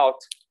point out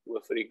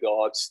with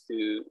regards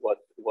to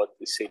what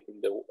is said in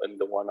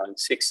the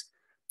 196.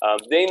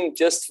 Then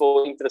just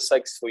for interest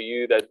sakes for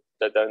you that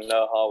don't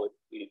know how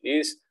it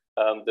is,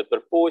 the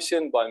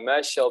proportion by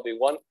mass shall be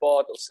 1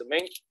 part of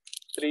cement,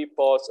 3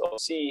 parts of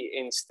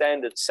CEN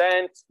standard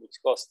sand, which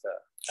costs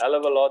a hell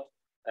of a lot,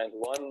 and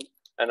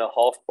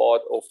 1.5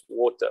 part of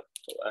water.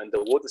 And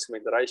the water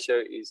cement ratio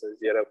is a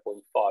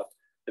 0.5.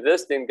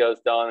 This then goes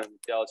down and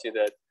tells you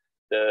that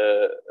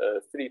the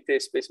 3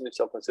 test specimens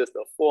shall consist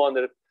of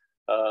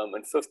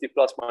 450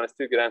 plus minus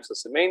 2 grams of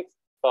cement,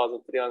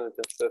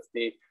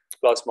 1,350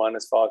 plus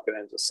minus 5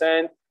 grams of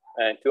sand,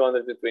 and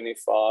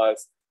 225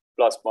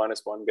 plus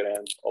minus 1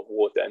 gram of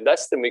water. And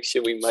that's the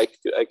mixture we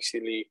make to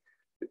actually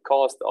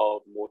cast our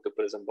mortar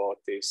prism bar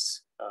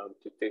tests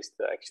to test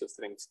the actual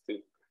strengths, to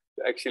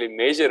actually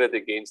measure it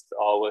against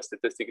our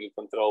statistically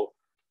controlled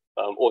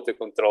auto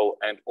control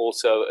and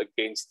also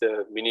against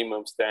the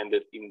minimum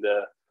standard in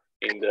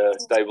the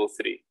table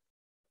 3.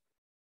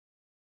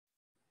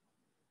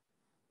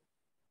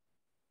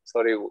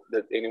 Sorry,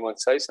 did anyone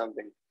say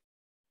something?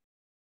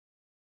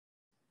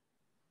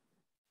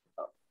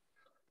 Oh.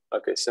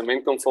 Okay,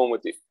 cement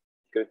conformity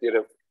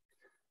criteria.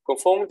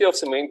 Conformity of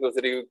cement with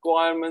the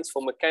requirements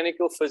for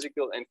mechanical,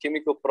 physical, and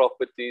chemical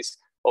properties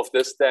of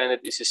this standard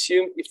is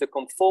assumed if the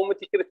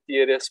conformity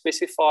criteria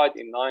specified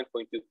in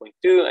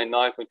 9.2.2 and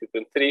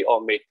 9.2.3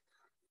 are met.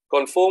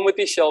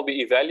 Conformity shall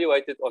be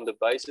evaluated on the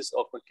basis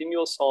of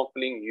continual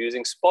sampling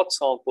using spot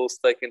samples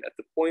taken at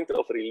the point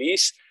of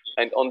release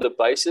and on the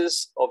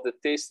basis of the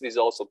test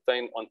results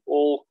obtained on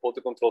all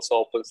auto control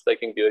samples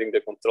taken during the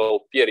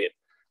control period,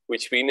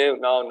 which we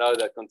now know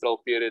that control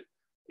period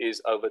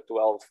is over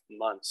 12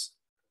 months.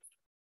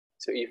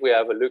 So if we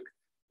have a look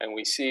and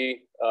we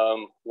see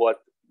what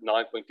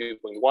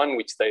 9.2.1,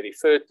 which they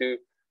refer to,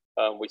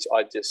 which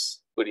I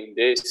just put in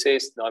there,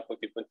 says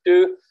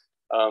 9.2.2,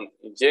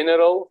 in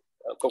general,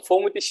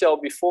 conformity shall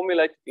be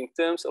formulated in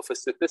terms of a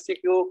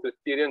statistical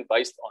criterion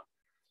based on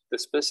the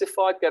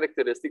specified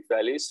characteristic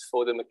values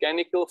for the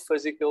mechanical,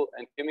 physical,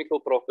 and chemical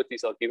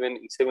properties are given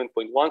in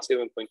 7.1,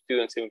 7.2,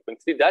 and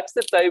 7.3. That's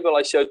the table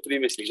I showed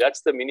previously.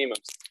 That's the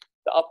minimums.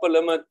 The upper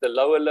limit, the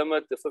lower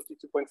limit, the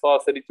 52.5,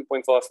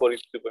 32.5,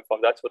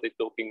 42.5, that's what they're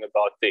talking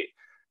about there.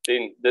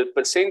 Then the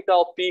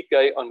percentile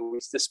PK on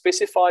which the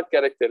specified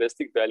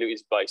characteristic value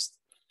is based,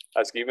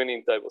 as given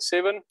in table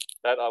 7,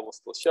 that I will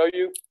still show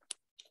you.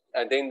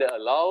 And then the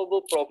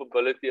allowable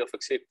probability of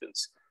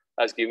acceptance,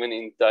 as given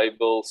in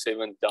table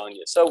 7 down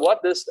here. So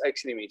what this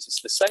actually means,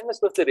 it's the same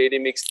as with the ready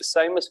mix, the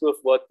same as with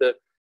what the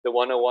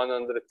 101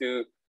 under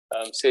 2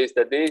 says,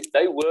 that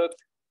they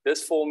worked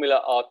this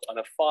formula out on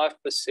a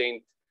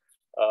 5%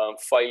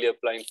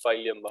 plain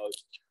failure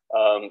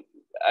mode,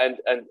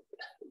 and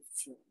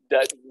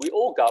that we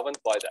all governed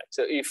by that.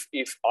 So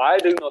if I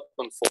do not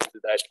conform to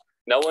that,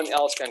 no one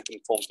else can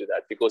conform to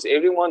that, because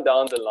everyone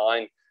down the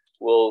line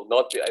will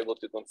not be able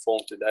to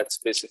conform to that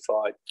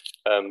specified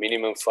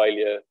minimum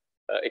failure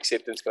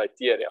acceptance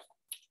criteria.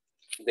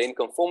 Then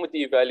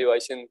conformity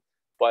evaluation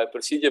by a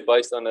procedure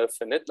based on a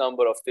finite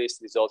number of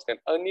test results can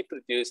only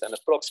produce an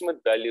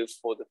approximate value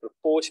for the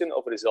proportion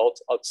of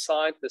results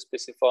outside the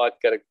specified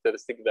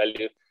characteristic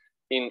value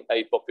in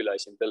a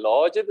population. The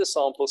larger the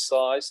sample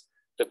size,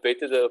 the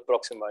better the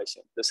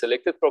approximation. The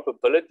selected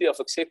probability of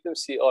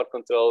acceptance CR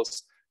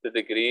controls the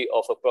degree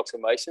of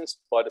approximations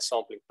by the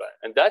sampling plan.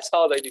 And that's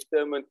how they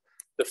determined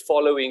the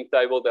following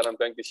table that I'm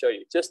going to show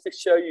you. Just to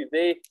show you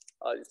there,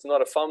 it's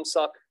not a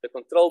thumbsuck. The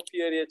control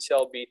period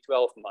shall be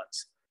 12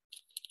 months.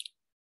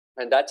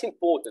 And that's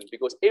important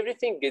because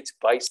everything gets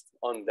based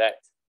on that.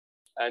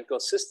 And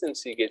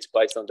consistency gets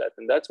based on that.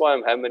 And that's why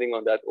I'm hammering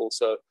on that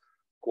also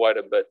quite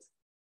a bit.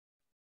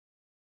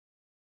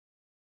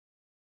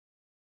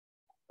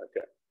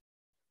 Okay.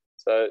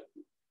 So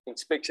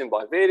inspection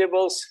by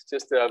variables,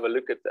 just to have a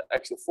look at the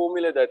actual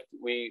formula that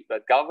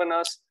govern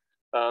us.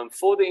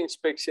 For the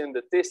inspection,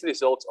 the test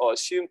results are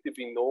assumed to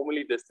be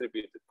normally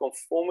distributed.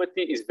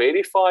 Conformity is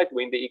verified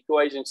when the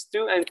equations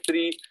 2 and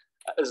 3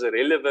 as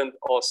relevant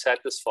are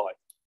satisfied.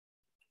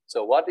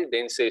 So what it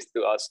then says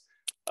to us,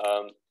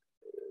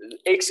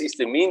 X is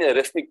the mean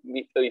arithmetic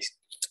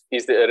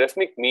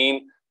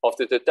mean of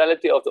the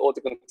totality of the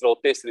auto-control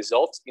test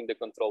results in the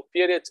control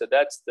period. So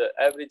that's the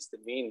average, the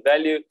mean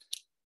value.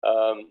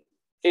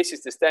 S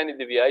is the standard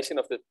deviation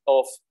of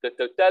the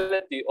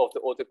totality of the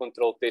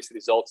auto-control test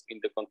results in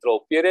the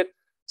control period.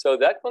 So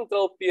that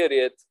control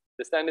period,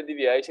 the standard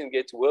deviation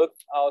gets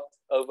worked out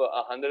over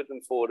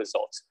 104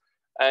 results.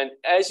 And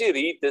as you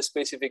read the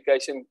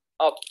specification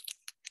up,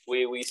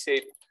 where we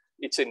said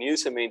it's a new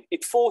cement,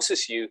 it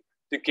forces you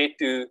to get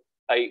to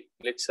a,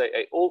 let's say,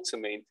 a old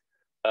cement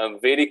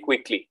very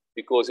quickly,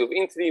 because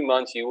within 3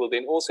 months, you will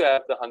then also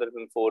have the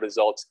 104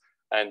 results.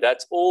 And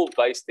that's all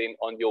based then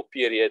on your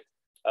period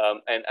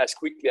and as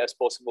quickly as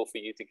possible for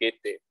you to get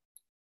there.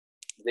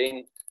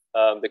 Then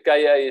the Ka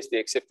is the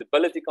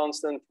acceptability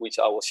constant, which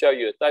I will show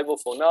you a table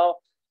for now.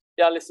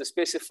 L is the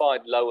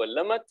specified lower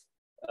limit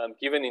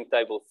given in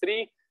table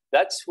 3.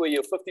 That's where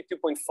your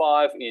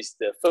 52.5 is.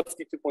 The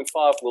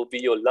 52.5 will be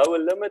your lower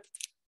limit.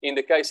 In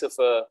the case of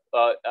a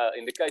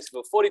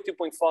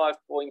 42.5,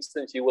 for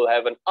instance, you will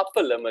have an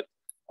upper limit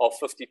of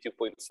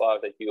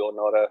 52.5 that you are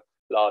not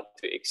allowed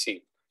to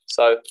exceed.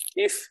 So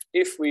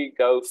if we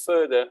go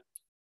further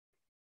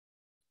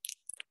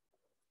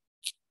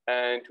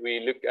and we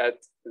look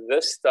at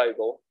this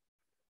table,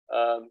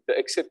 the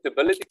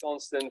acceptability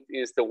constant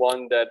is the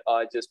one that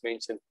I just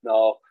mentioned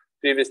now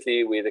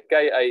previously, where the Ka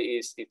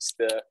is, it's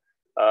the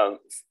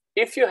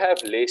if you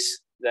have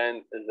less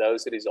than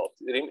those results.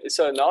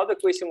 So now the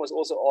question was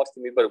also asked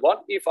to me, but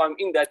what if I'm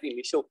in that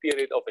initial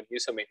period of a new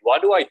cement?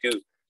 What do I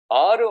do?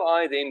 How do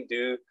I then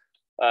do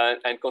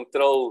and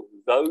control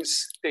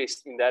those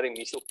tests in that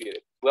initial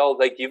period? Well,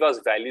 they give us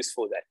values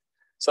for that.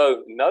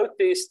 So no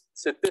test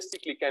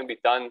statistically can be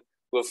done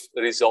with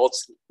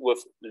results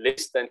with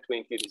less than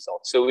 20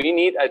 results. So we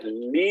need at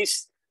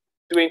least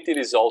 20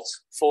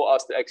 results for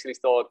us to actually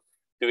start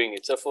doing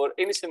it. So for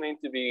any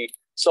cement to be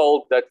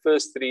sold, that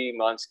first 3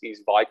 months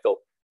is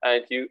vital.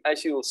 And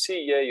as you will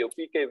see here, your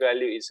PK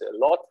value is a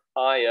lot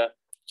higher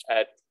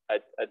at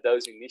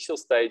those initial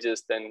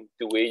stages than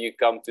to where you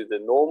come to the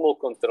normal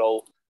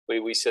control,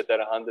 where we sit at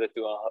 100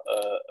 to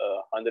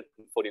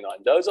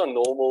 149. Those are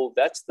normal.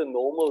 That's the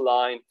normal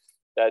line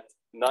that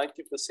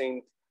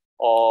 90%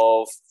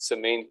 of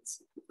cement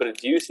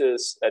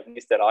producers, at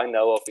least that I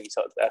know of in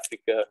South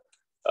Africa,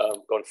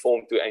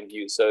 conform to and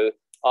use. So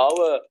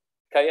our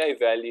Ka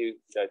value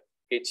that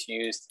gets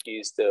used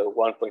is the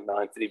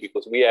 1.93,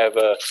 because we have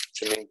a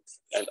cement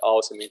and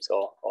our cements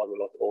are a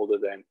lot older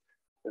than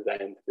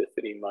the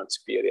 3 months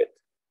period.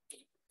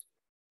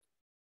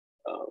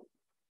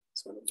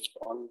 So move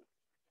on.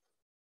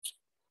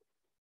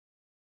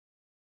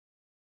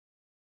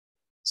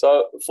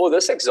 So for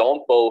this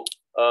example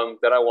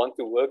that I want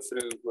to work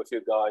through with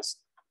you guys,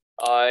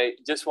 I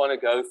just want to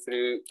go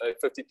through a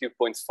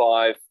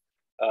 52.5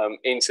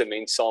 in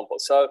cement sample.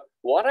 So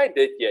what I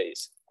did here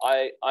is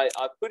I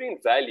put in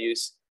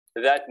values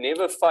that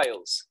never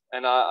fails.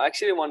 And I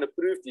actually want to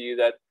prove to you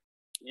that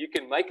you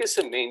can make a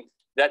cement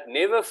that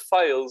never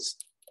fails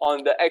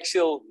on the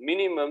actual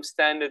minimum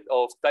standard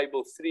of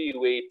table 3,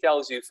 where it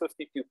tells you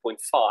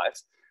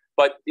 52.5,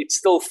 but it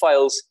still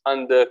fails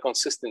under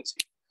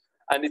consistency.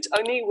 And it's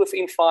only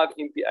within 5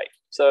 MPa.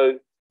 So,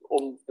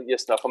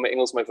 yes, nou gaan my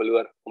Engels my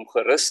verloor, om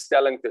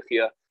geruststelling te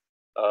gee, I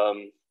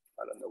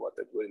don't know what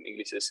that word in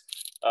English is,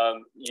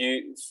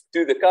 you,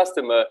 to the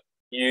customer,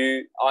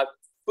 I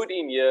put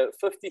in here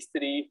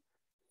 53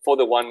 for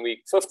the 1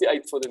 week,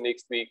 58 for the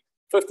next week,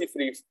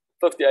 53,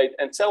 58,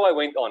 and so I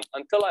went on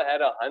until I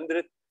had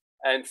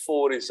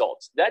 104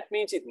 results. That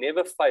means it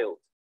never failed.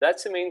 That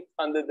cement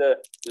under the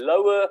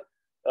lower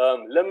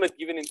limit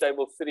given in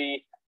table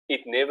 3,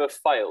 it never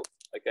failed,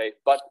 okay?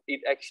 But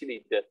it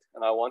actually did,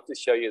 and I want to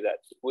show you that.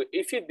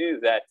 If you do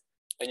that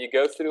and you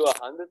go through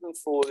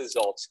 104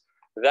 results,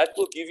 that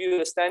will give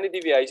you a standard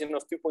deviation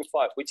of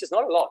 2.5, which is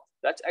not a lot.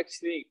 That's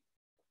actually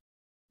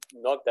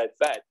not that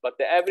bad, but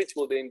the average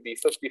will then be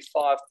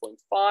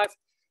 55.5.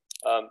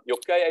 Your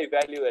Ka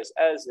value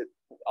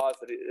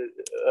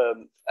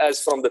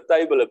as from the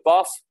table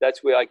above,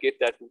 that's where I get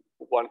that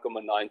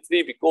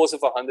 1.93. Because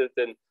of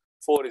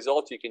 104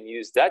 results, you can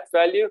use that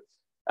value.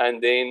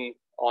 And then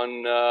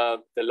on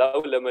the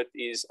lower limit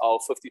is our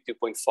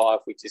 52.5,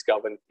 which is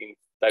governed in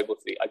table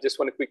 3. I just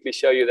want to quickly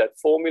show you that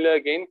formula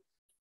again.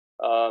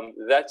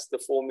 That's the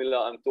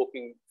formula I'm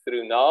talking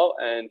through now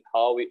and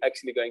how we're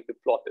actually going to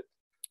plot it.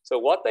 So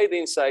what they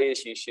then say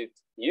is you should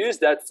use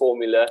that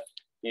formula.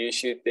 You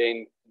should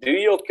then do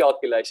your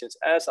calculations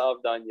as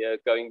I've done here,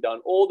 going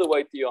down all the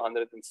way to your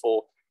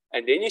 104,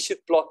 and then you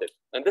should plot it.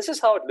 And this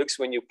is how it looks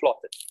when you plot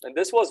it. And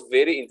this was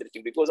very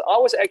interesting because I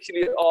was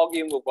actually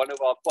arguing with one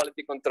of our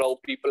quality control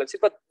people and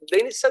said, but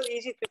then it's so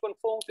easy to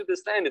conform to the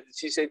standard.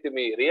 She said to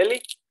me,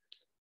 really?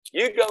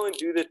 You go and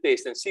do the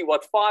test and see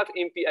what 5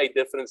 MPa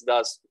difference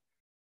does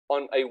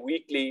on a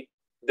weekly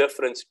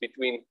difference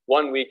between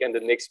 1 week and the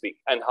next week,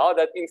 and how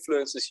that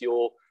influences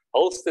your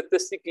whole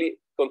statistically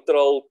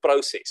controlled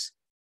process.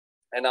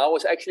 And I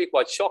was actually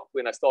quite shocked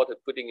when I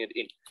started putting it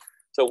in.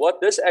 So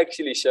what this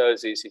actually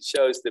shows is it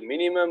shows the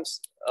minimums,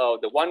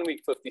 the 1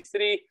 week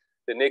 53,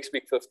 the next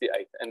week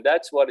 58. And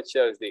that's what it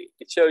shows there.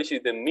 It shows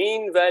you the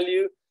mean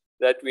value,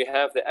 that we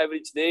have the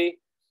average there.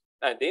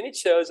 And then it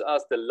shows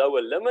us the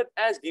lower limit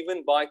as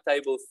given by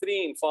table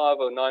 3 in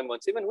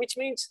 50917, which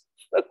means,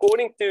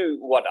 according to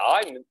what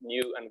I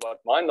knew and what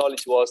my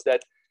knowledge was,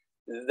 that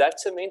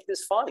cement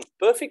is fine,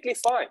 perfectly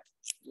fine.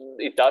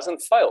 It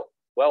doesn't fail.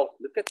 Well,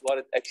 look at what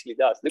it actually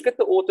does. Look at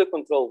the auto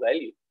control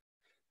value.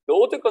 The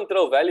auto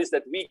control values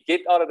that we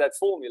get out of that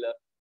formula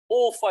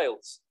all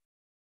fails.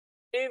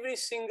 Every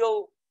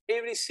single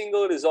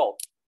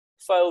result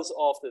fails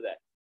after that.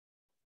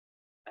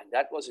 And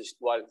that was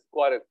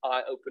quite an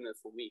eye-opener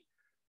for me.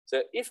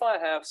 So if I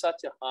have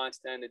such a high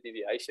standard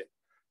deviation,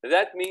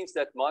 that means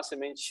that my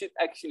cement should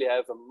actually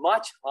have a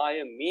much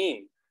higher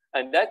mean.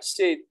 And that's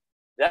it.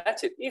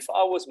 If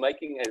I was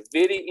making a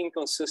very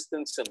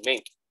inconsistent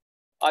cement,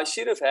 I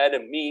should have had a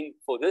mean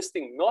for this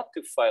thing not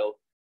to fail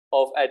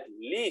of at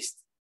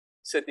least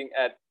sitting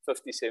at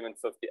 57,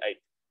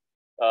 58.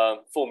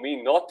 For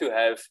me not to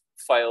have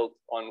failed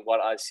on what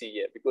I see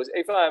here. Because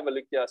if I have a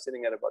look here,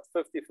 sitting at about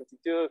 50,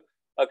 52,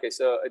 okay,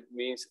 so it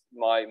means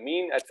my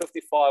mean at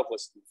 55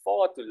 was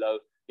far too low.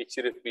 It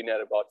should have been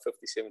at about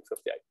 57,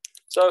 58.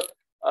 So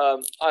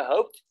I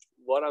hope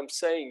what I'm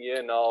saying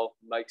here now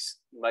makes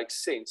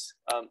sense.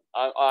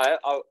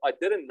 I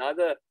did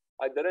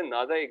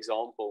another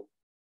example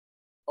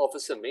of a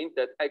cement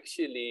that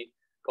actually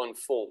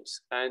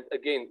conforms. And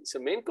again,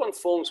 cement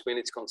conforms when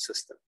it's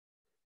consistent.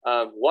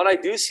 What I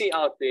do see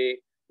out there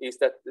is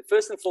that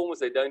first and foremost,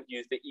 they don't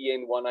use the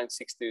EN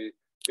 196 to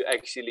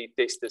actually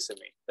test the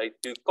cement. They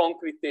do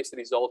concrete test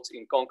results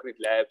in concrete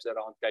labs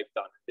around Cape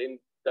Town. Then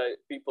the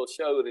people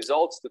show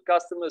results to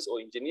customers or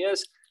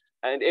engineers,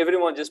 and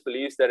everyone just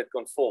believes that it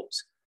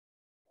conforms.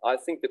 I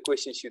think the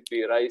question should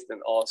be raised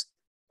and asked,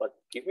 but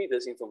give me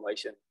this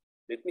information.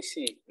 Let me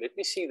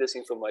see this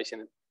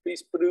information.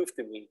 Please prove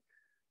to me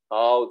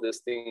how this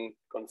thing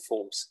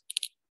conforms.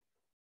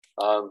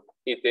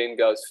 It then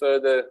goes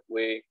further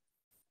where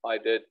I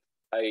did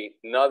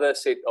another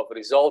set of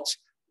results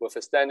with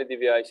a standard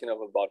deviation of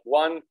about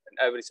 1, an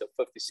average of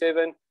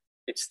 57.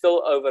 It's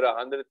still over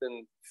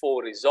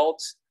 104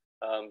 results.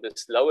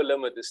 This lower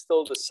limit is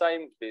still the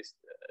same.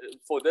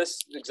 For this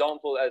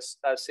example, as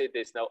I said,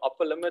 there's no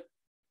upper limit.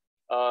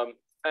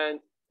 And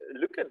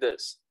look at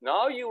this.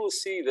 Now you will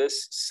see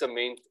this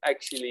cement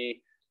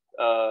actually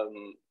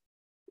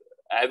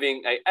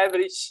having an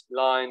average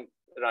line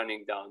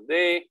running down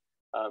there.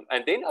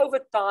 And then over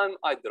time,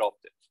 I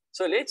dropped it.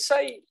 So let's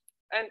say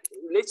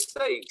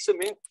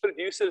cement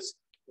producers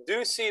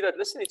do see that,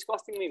 listen, it's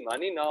costing me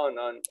money now, and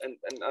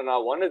I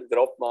want to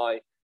drop my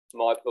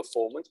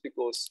performance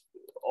because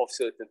of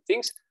certain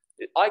things.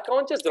 I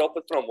can't just drop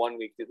it from 1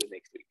 week to the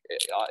next week.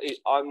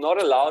 I'm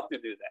not allowed to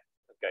do that.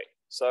 Okay,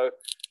 so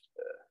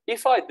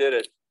if I did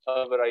it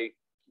over a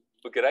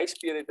grace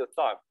period of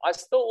time, I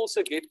still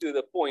also get to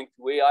the point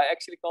where I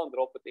actually can't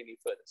drop it any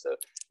further. So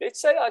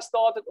let's say I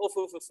started off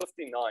with a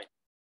 59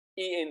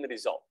 EN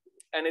result,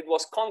 and it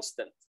was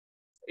constant.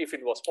 If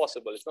it was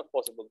possible, it's not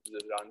possible to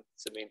run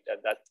cement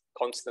at that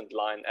constant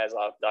line as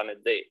I've done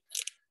it there.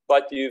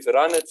 But you've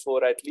run it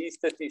for at least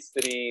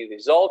 33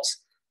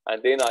 results,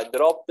 and then I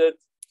dropped it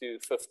to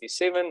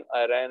 57.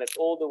 I ran it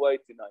all the way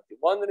to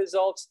 91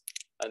 results,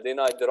 and then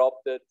I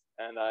dropped it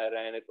and I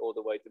ran it all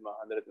the way to my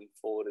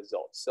 104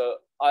 results. So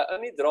I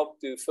only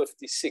dropped to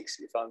 56,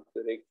 if I'm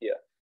correct here.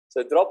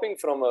 So dropping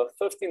from a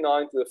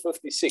 59 to a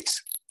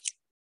 56,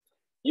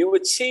 you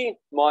would see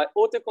my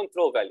auto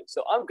control value.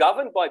 So I'm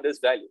governed by this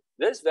value.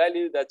 This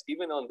value that's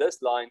given on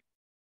this line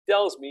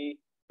tells me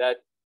that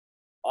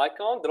I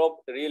can't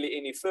drop really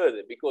any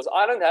further because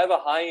I don't have a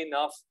high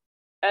enough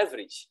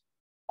average.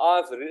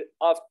 I've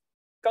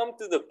come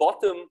to the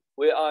bottom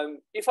where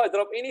if I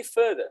drop any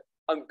further,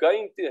 I'm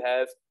going to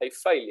have a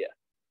failure.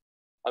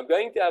 I'm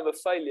going to have a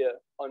failure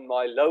on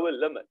my lower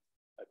limit,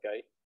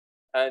 okay?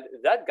 And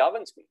that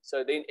governs me.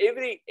 So then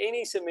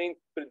any cement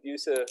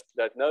producer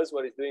that knows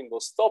what he's doing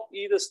will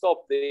either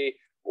stop there,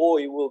 or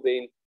he will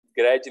then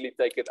gradually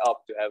take it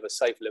up to have a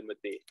safe limit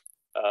there,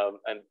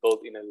 and build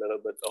in a little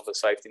bit of a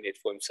safety net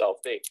for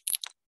himself there.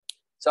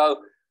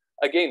 So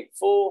again,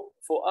 for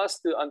us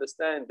to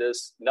understand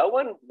this, no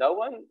one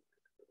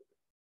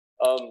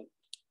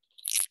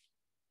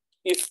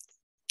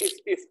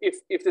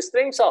if the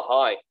strengths are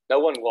high, no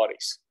one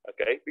worries,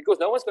 okay? Because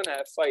no one's going to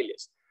have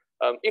failures.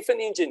 If an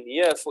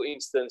engineer, for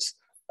instance,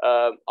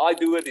 I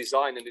do a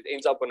design and it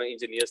ends up on an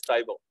engineer's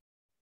table,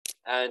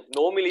 and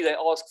normally they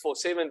ask for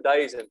 7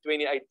 days and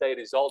 28-day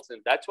results,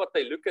 and that's what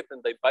they look at,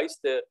 and they base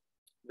the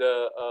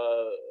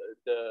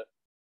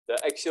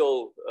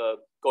actual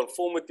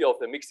conformity of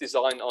the mixed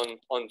design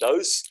on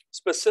those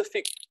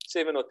specific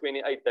 7 or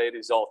 28-day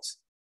results.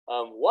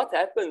 What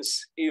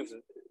happens if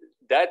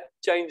that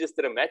changes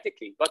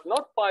dramatically, but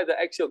not by the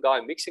actual guy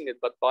mixing it,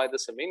 but by the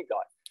cement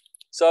guy?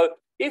 So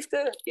if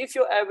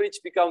your average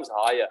becomes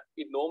higher,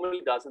 it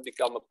normally doesn't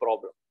become a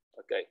problem,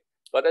 okay?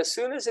 But as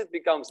soon as it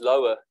becomes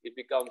lower, it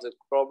becomes a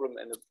problem,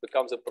 and it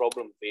becomes a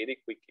problem very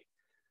quickly.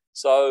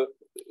 So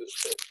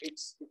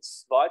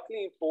it's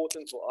vitally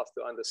important for us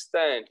to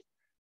understand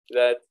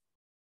that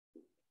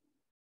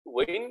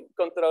when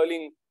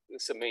controlling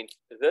cement,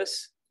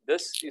 this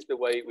this is the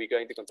way we're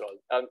going to control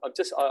it.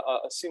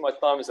 I see my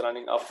time is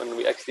running up and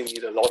we actually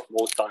need a lot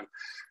more time.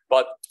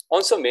 But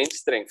on cement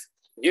strength,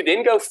 you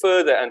then go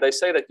further and they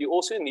say that you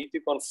also need to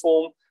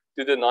conform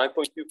to the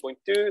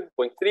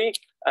 9.2.2.3,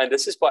 and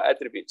this is by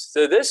attributes.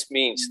 So this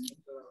means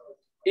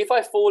if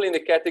I fall in the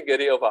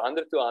category of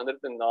 100 to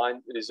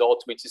 109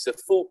 results, which is a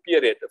full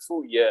period, a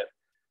full year,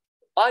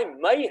 I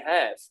may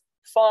have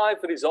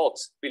 5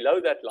 results below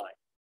that line.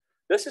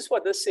 This is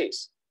what this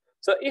says.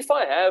 So if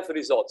I have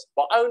results,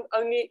 but I'm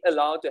only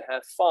allowed to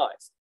have 5.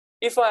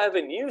 If I have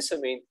a new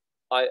cement,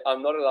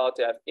 I'm not allowed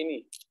to have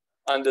any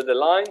under the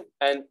line,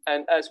 and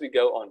as we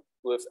go on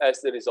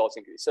as the results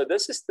increase. So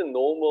this is the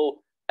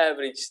normal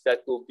average that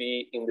will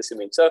be in the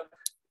cement. So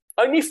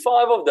only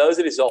 5 of those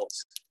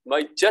results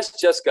might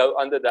just go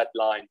under that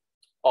line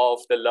of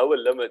the lower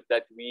limit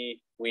that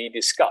we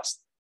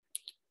discussed.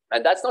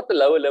 And that's not the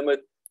lower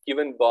limit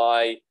given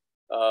by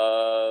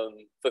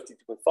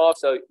 52.5.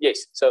 So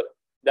yes, so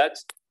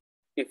that's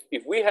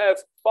if we have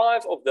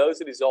 5 of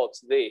those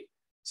results there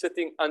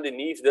sitting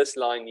underneath this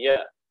line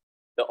here,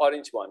 the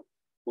orange one,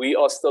 we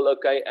are still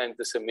okay, and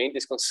the cement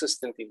is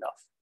consistent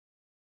enough.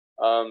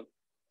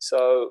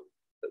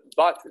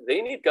 But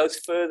then it goes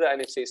further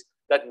and it says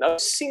that no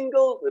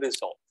single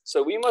result.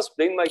 So we must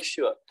then make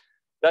sure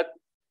that,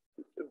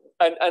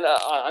 and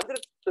I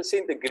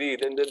 100% agree,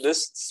 and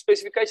this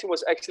specification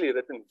was actually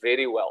written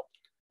very well.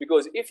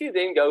 Because if you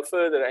then go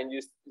further and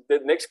the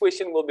next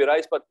question will be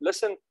raised, but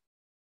listen,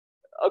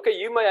 okay,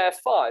 you may have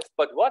 5,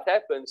 but what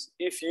happens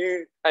if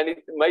and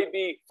it may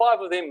be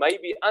 5 of them may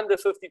be under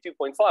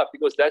 52.5,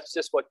 because that's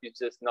just what you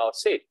just now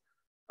said.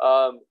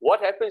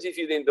 What happens if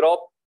you then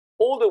drop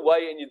all the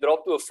way and you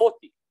drop to a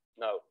 40?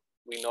 No,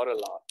 we're not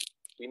allowed.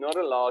 We're not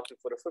allowed to,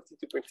 for a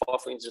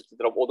 52.5, for instance, to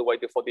drop all the way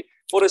to 40.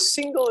 For a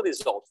single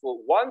result, for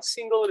one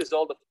single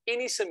result of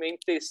any cement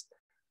test,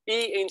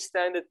 EN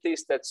standard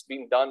test that's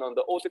been done on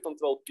the auto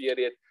control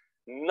period,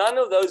 none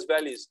of those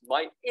values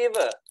might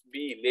ever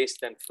be less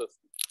than 50.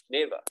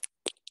 Never.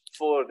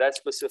 For that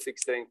specific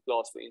strength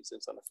class, for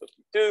instance, on a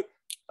 52,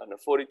 on a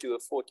 42, a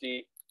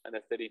 40, and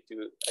a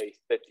 32, a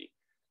 30.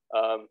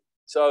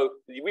 So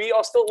we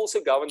are still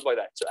also governed by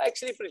that. So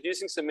actually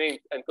producing cement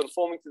and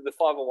conforming to the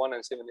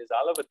 50197 is a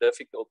hell of a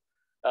difficult.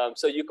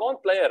 So you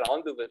can't play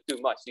around with it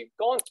too much. You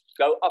can't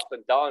go up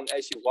and down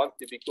as you want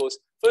to, because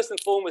first and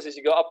foremost, as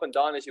you go up and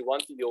down as you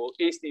want to, your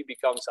SD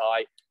becomes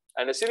high.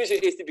 And as soon as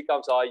your SD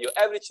becomes high, your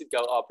average should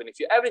go up. And if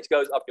your average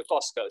goes up, your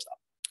cost goes up.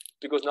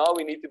 Because now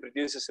we need to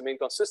produce a cement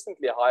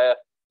consistently higher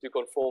to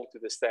conform to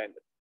the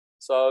standard.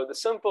 So the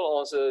simple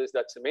answer is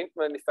that cement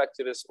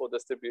manufacturers or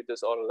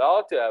distributors are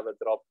allowed to have a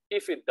drop.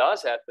 If it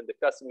does happen, the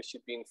customer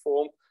should be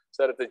informed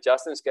so that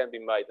adjustments can be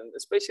made. And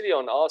especially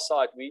on our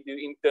side, we do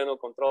internal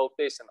control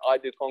tests, and I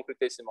do concrete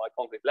tests in my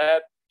concrete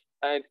lab.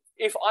 And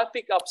if I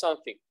pick up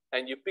something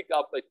and you pick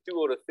up a 2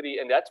 or a 3,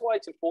 and that's why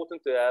it's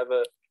important to have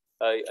a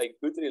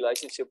good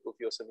relationship with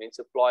your cement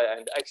supplier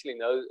and actually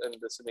know, and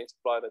the cement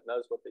supplier that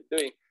knows what they're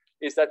doing,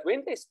 is that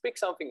when they pick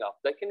something up,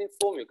 they can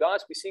inform you,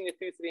 guys, we're seeing a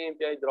 2-3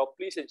 MPa drop,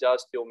 please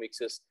adjust your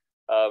mixes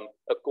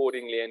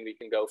accordingly and we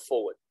can go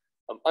forward.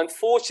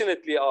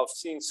 Unfortunately, I've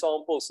seen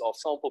samples of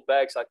sample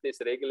bags. I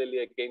test regularly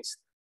against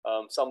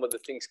some of the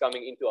things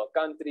coming into our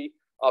country.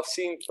 I've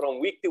seen from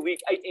week to week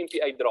 8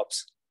 MPa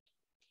drops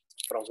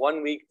from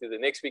one week to the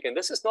next week. And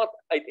this is not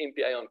 8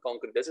 MPa on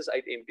concrete. This is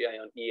 8 MPa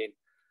on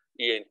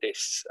EN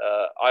tests.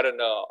 I don't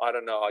know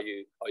how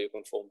you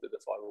conform to the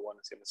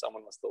 50197.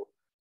 Someone must still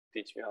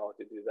teach me how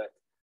to do that.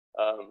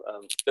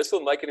 This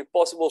will make it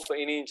impossible for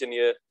any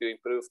engineer to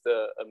improve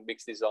the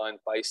mix design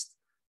based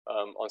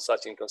on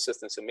such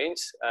inconsistent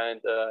cements,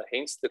 and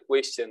hence the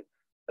question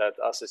that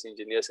us as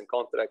engineers and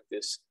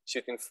contractors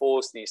should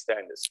enforce these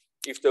standards.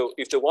 If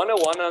the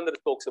 10100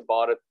 talks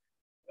about it,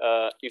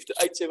 if the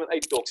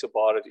 878 talks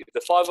about it, if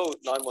the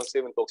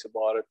 50917 talks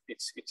about it,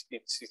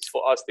 it's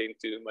for us then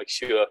to make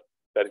sure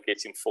that it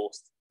gets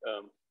enforced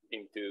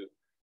into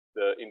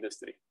the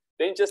industry.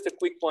 Then just a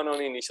quick one on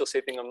initial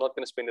setting. I'm not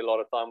going to spend a lot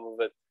of time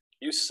with it.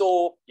 You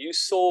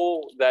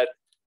saw that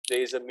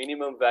there's a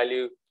minimum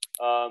value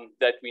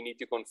that we need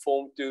to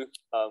conform to.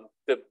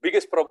 The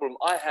biggest problem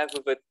I have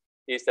with it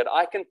is that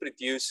I can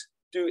produce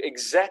to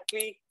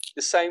exactly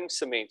the same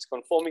cements,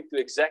 conforming to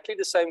exactly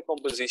the same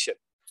composition,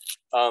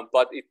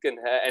 but it can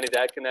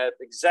have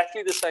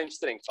exactly the same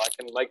strength. I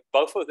can make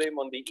both of them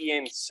on the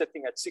EN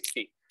sitting at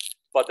 60,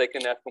 but they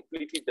can have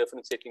completely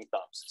different setting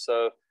times.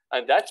 So,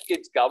 and that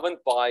gets governed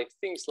by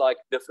things like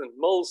different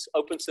mills,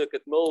 open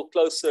circuit mill,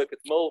 closed circuit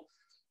mill.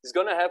 It's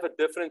going to have a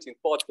difference in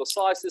particle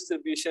size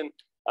distribution.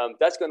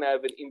 That's going to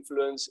have an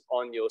influence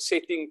on your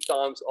setting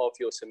times of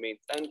your cement.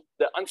 And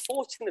the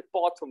unfortunate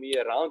part for me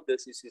around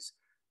this is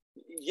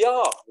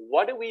yeah,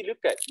 what do we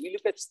look at? We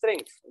look at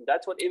strength. And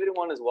that's what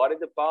everyone is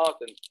worried about.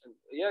 And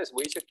yes,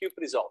 where's your cube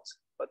results?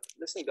 But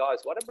listen, guys,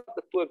 what about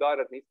the poor guy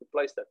that needs to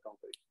place that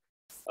concrete?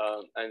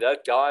 And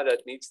that guy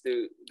that needs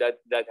to,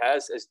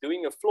 is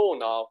doing a floor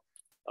now.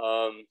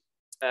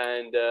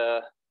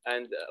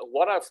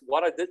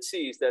 What I did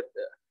see is that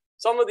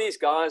some of these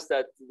guys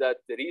that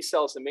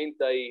resell cement,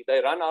 they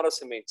run out of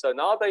cement. So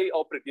now they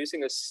are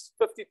producing a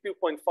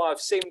 52.5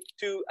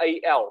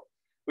 CEM2AL,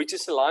 which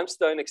is a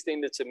limestone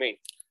extended cement.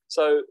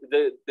 So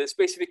the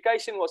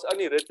specification was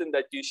only written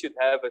that you should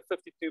have a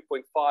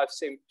 52.5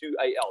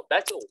 CEM2AL.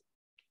 That's all.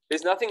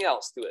 There's nothing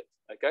else to it.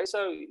 Okay,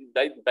 so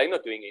they're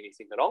not doing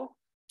anything wrong.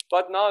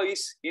 But now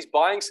he's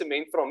buying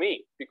cement from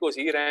me because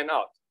he ran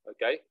out.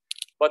 Okay,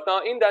 but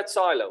now in that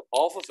silo,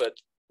 half of it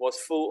was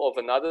full of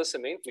another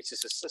cement, which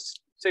is a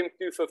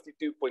CEM2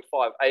 52.5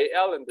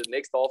 AL, and the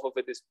next half of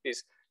it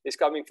is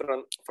coming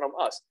from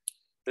us.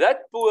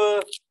 That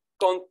poor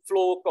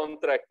floor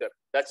contractor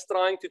that's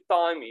trying to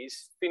time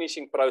his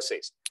finishing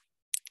process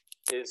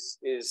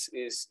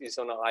is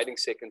on a hiding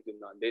second to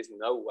none. There's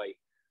no way.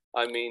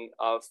 I mean,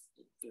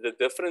 the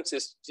difference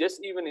is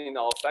just even in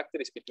our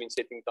factories between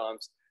setting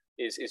times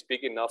is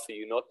big enough for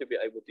you not to be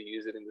able to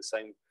use it in the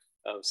same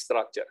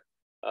structure.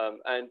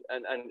 And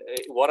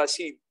what I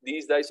see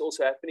these days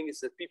also happening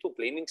is that people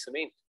blending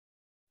cement.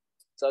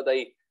 So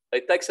they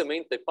take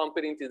cement, they pump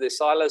it into their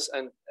silos,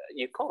 and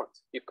you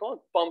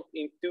can't pump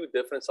in two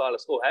different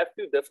silos or have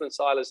two different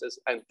silos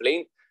and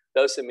blend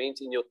those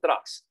cements in your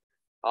trucks.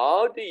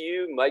 How do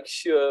you make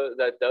sure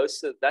that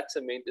that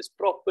cement is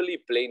properly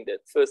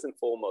blended first and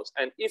foremost?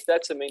 And if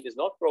that cement is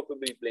not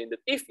properly blended,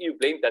 if you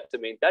blend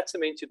that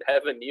cement should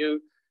have a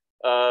new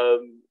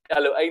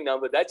LOA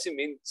number. That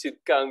cement should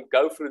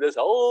go through this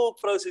whole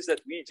process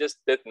that we just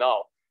did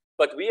now.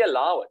 But we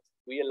allow it.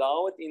 We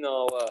allow it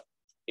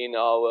in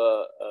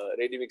our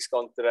ready-mix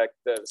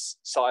contractors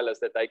silos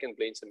that they can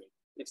blend cement.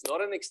 It's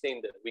not an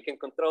extender. We can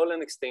control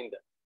an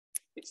extender.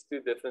 It's two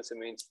different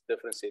cements,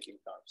 different setting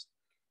times.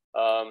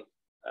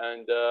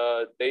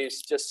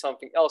 There's just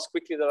something else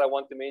quickly that I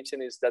want to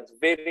mention is that's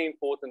very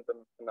important,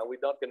 and we're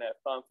not going to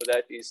have time for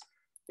that,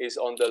 is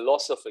on the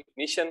loss of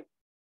ignition.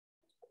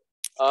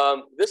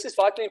 This is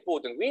vitally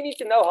important. We need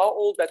to know how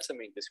old that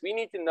cement is. We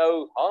need to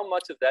know how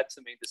much of that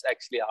cement is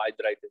actually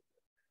hydrated.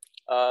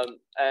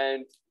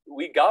 And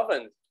we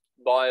governed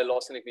by a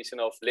loss in ignition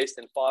of less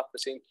than 5%.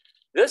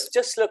 This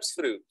just slips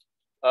through.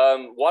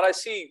 What I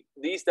see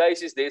these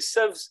days is there's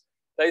sieves.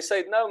 They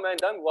say, no, man,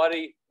 don't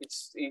worry.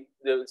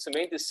 The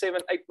cement is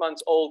 7-8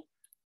 months old.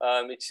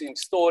 It's in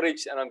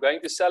storage, and I'm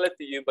going to sell it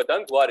to you. But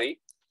don't worry.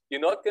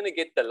 You're not going to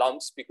get the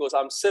lumps because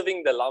I'm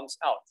sieving the lumps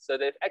out. So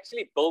they've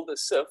actually built a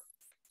sieve,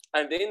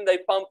 and then they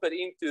pump it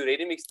into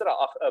ready-mix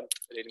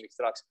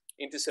trucks,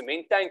 into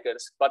cement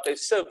tankers, but they've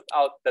sieved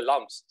out the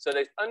lumps. So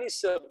they only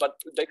sieve, but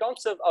they can't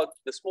sieve out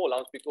the small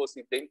lumps because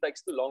it then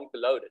takes too long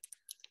to load it.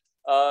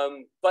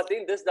 But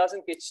then this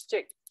doesn't get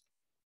checked.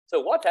 So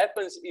what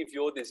happens if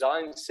your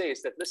design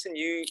says that, listen,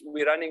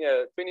 we're running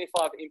a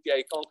 25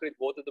 MPa concrete,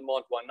 water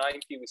demand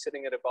 190, we're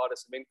sitting at about a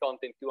cement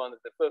content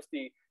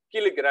 250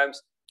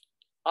 kilograms.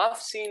 I've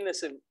seen a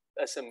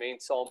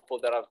cement sample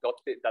that I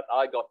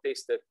got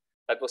tested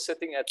that was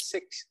sitting at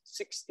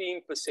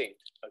 16%,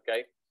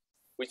 okay,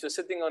 which was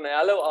sitting on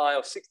an LOI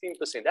of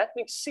 16%. That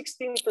means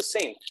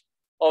 16%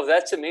 of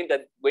that cement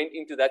that went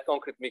into that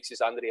concrete mix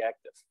is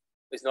unreactive.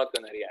 It's not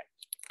going to react,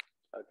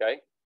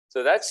 okay?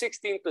 So that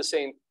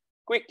 16%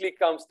 quickly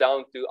comes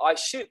down to, I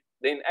should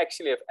then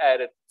actually have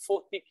added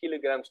 40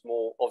 kilograms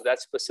more of that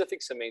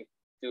specific cement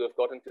to have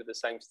gotten to the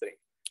same strength.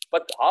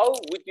 But how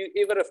would you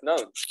ever have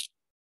known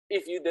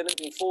if you didn't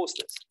enforce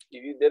this?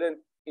 If you didn't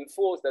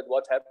enforce that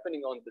what's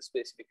happening on the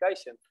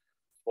specification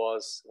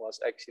was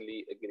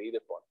actually agreed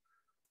upon.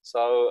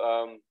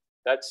 So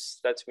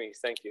that's me.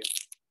 Thank you.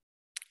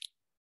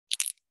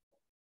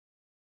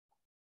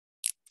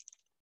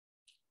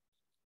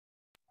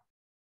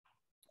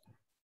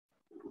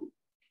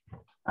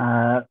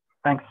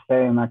 Thanks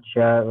very much,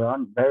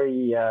 Ron.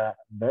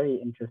 Very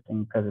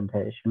interesting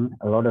presentation.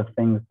 A lot of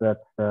things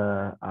that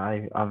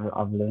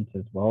I've learned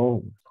as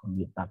well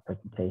from that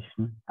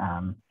presentation.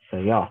 So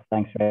yeah,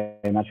 thanks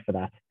very much for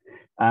that.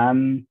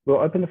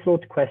 We'll open the floor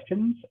to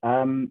questions.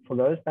 For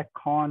those that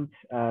can't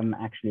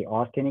actually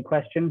ask any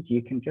questions,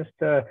 you can just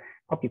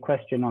pop your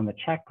question on the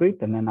chat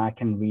group, and then I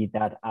can read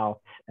that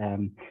out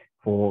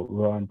for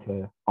Ron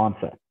to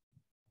answer.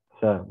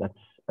 So let's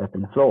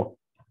open the floor.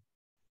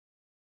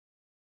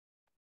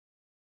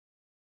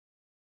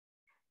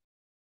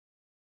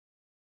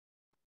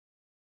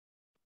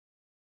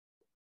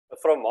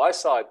 From my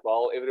side,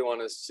 while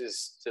everyone is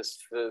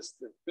just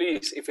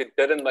please, if it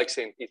didn't make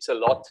sense, it's a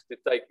lot to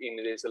take in.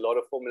 There's a lot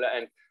of formula,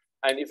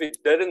 and if it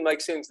didn't make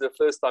sense the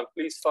first time,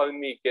 please phone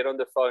me, get on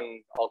the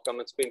phone. I'll come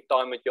and spend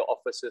time at your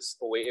offices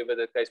or wherever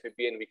the case may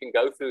be, and we can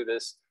go through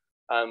this.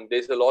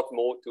 There's a lot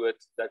more to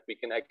it that we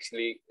can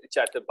actually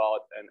chat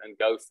about and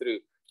go through.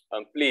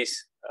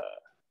 Please,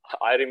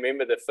 I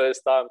remember the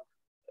first time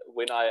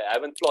when I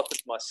haven't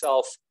plotted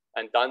myself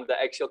and done the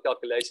actual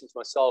calculations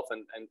myself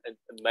and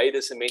made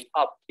a cement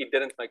up, it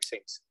didn't make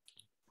sense.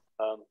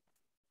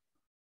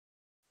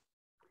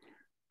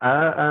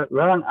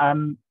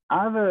 Rowan,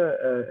 I have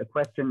a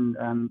question,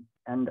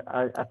 and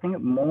I think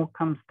it more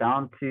comes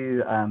down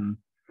to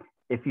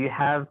if you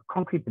have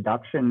concrete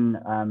production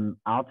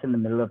out in the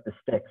middle of the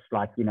sticks,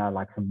 like, you know,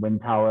 like some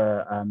wind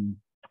tower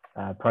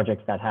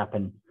projects that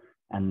happen,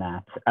 and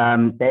that.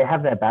 They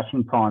have their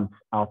batching plants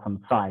out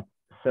on site.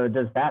 So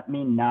does that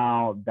mean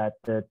now that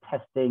the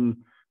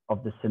testing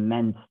of the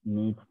cement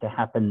needs to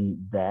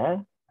happen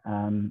there?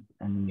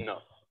 No.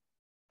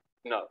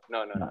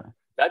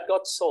 That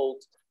got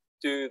sold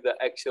to the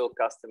actual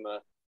customer,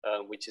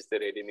 which is the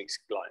ready-mix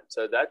client.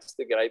 So that's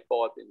the great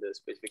part in the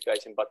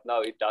specification, but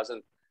no, it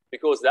doesn't,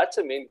 because that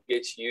cement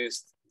gets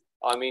used.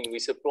 I mean, we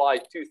supply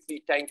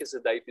 2-3 tankers a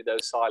day to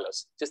those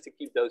silos just to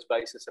keep those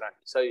bases running.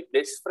 So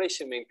there's fresh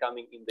cement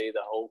coming in there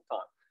the whole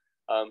time.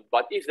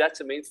 But if that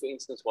cement, for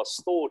instance, was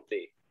stored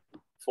there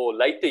for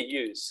later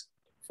use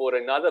for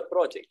another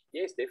project,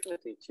 yes,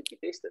 definitely it should be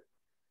tested.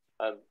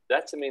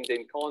 That cement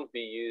then can't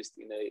be used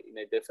in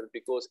a different,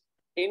 because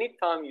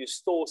anytime you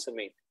store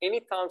cement,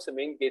 anytime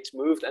cement gets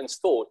moved and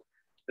stored,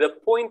 the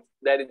point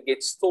that it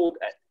gets stored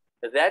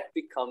at, that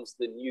becomes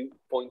the new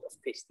point of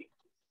testing.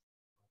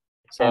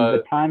 So, and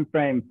the time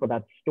frame for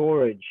that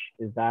storage,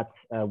 is that,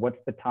 what's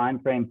the time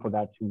frame for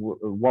that?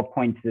 What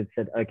point is it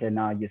said, okay,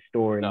 now you're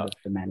storing the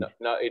cement?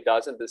 No, it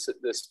doesn't.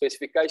 The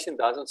specification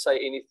doesn't say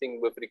anything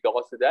with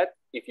regards to that.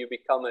 If you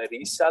become a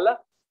reseller,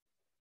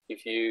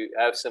 if you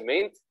have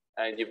cement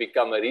and you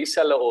become a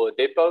reseller or a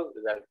depot,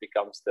 that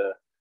becomes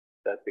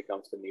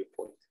the new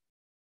point.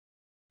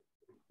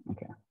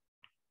 Okay.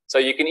 So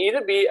you can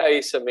either be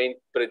a cement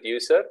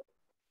producer,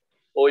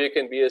 or you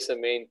can be a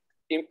cement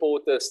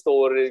importer,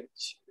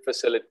 storage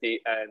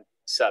facility, and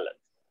sell it.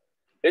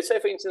 Let's say,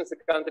 for instance, the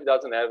country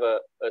doesn't have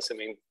a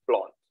cement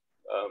plant,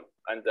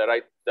 and the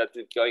rate that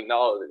it's going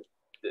now,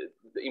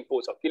 the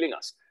imports are killing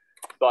us.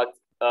 But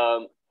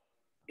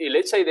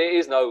let's say there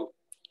is no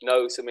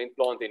cement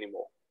plant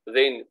anymore.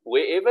 Then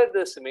wherever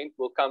the cement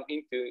will come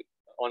into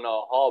on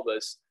our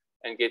harbors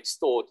and get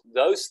stored,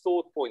 those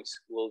stored points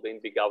will then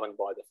be governed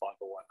by the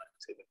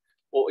 50197,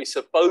 or is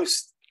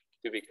supposed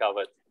to be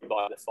covered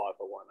by the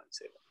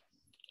 50197.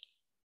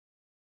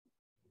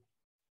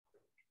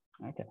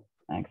 Okay,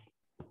 thanks.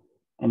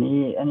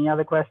 Any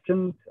other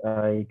questions?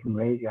 You can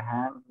raise your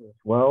hand as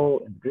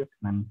well in the group,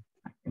 and then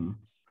I can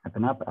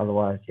open up.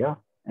 Otherwise, yeah.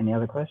 Any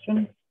other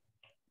questions?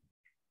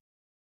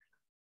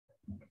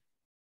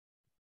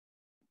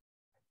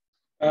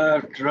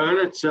 Drone,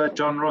 it's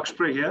John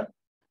Roxbury here.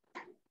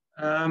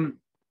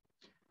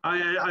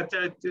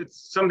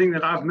 It's something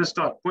that I've missed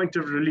out. Point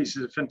of release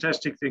is a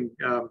fantastic thing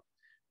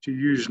to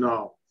use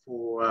now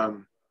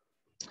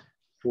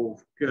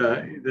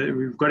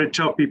we've got to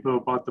tell people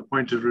about the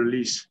point of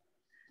release.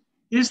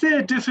 Is there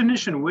a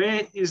definition?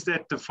 Where is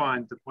that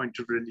defined, the point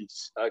of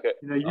release? Okay.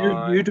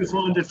 You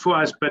defined it for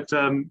us, but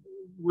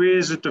where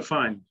is it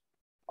defined?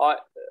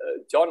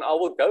 John, I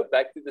will go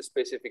back to the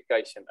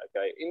specification,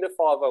 okay? In the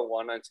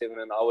 50197,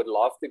 and I would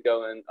love to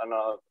go and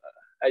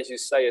as you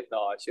say it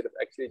now, I should have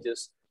actually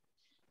just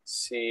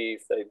see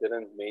if they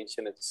didn't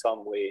mention it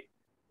somewhere.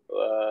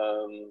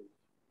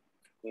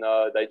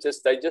 No, they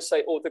just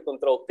say auto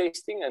control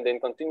testing and then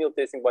continual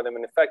testing by the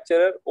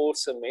manufacturer or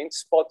cement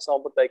spot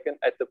sample taken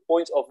at the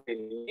points of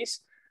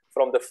release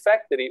from the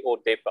factory or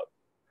depot.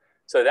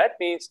 So that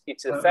means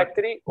it's a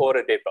factory or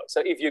a depot.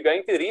 So if you're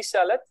going to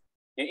resell it,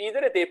 you're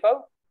either a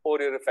depot or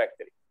you're a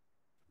factory.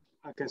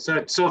 Okay, so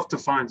it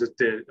self-defines it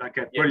there.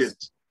 Okay, brilliant.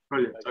 Yes.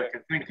 Brilliant. Okay,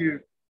 thank you.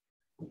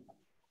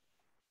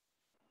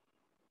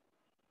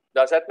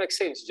 Does that make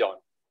sense, John?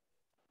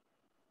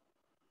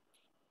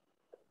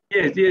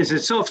 Yes,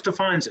 it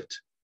self-defines it.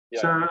 Yeah,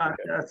 so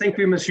I think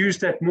we must use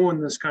that more in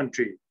this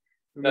country.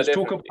 We must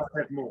talk about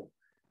that more.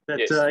 That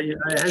yes.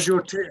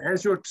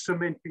 Has your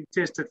cement been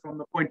tested from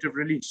the point of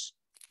release?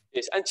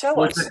 Yes, and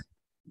show us.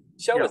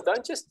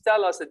 Don't just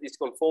tell us that it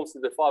conforms to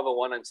the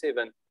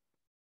 50197.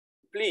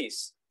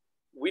 Please,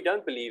 we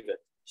don't believe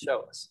it.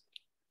 Show us.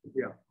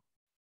 Yeah,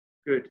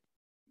 good.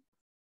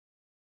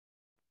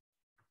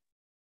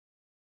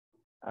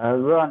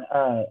 Ron,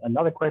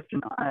 another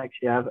question I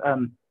actually have.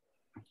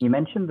 You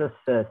mentioned this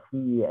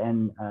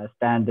CEN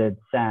standard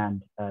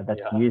sand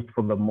that's used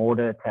for the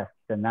mortar tests,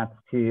 and that's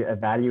to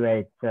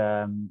evaluate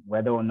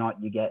whether or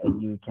not you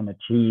can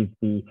achieve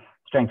the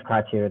strength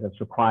criteria that's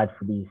required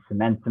for the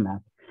cement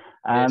mats.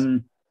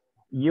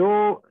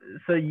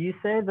 So you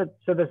say that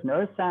there's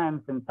no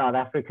sands in South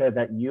Africa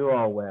that you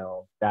are aware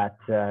of that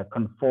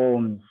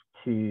conforms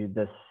to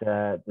this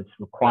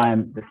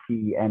requirement, the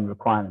CEN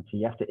requirement. So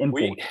you have to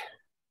import.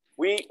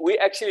 We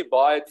actually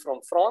buy it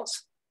from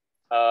France.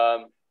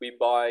 We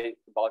buy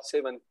about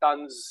 7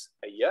 tons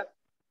a year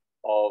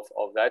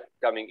of that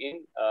coming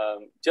in,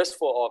 just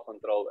for our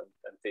control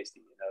and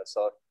testing.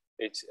 So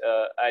it's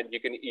and you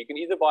can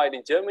either buy it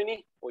in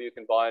Germany or you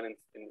can buy it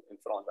in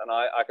France. And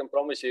I can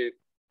promise you,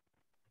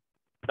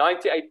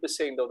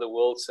 98% of the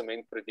world's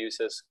cement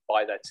producers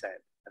buy that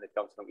sand, and it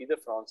comes from either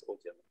France or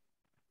Germany.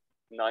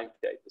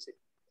 98%.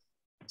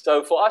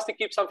 So for us to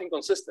keep something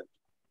consistent,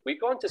 we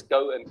can't just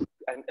go and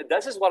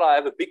this is what I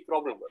have a big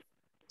problem with.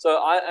 So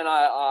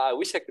I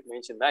wish I could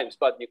mention names,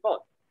 but you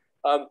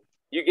can't.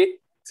 You get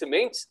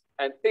cement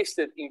and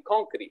tested in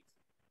concrete,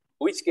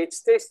 which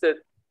gets tested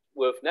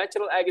with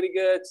natural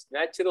aggregates,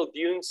 natural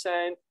dune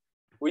sand,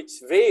 which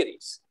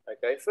varies.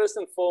 Okay, first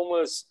and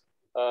foremost,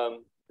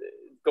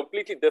 complete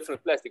completely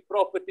different plastic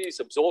properties,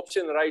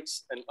 absorption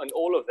rates, and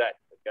all of that,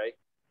 okay?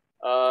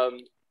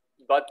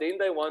 But then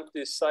they want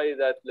to say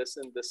that,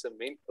 listen, the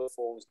cement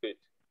performs good.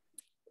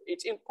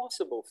 It's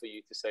impossible for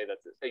you to say that.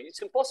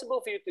 It's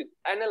impossible for you to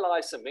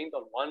analyze cement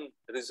on one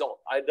result.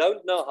 I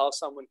don't know how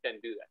someone can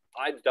do that.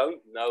 I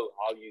don't know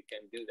how you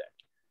can do that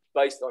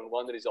based on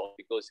one result,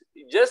 because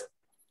just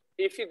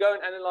if you go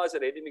and analyze a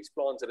ready mix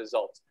plant's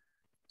results,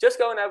 just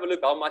go and have a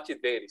look how much it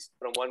varies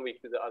from 1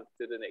 week to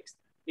the next,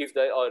 if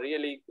they are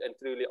really and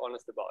truly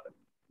honest about it.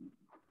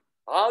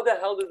 How the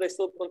hell do they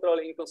still control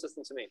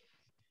inconsistent cement?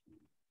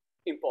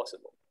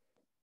 Impossible.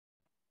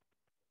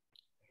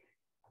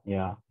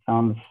 Yeah,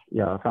 sounds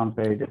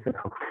very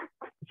difficult.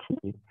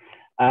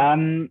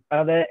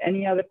 Are there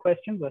any other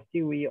questions? I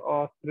see we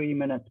are 3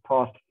 minutes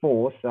past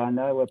 4, so I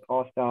know we're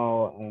past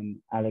our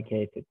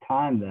allocated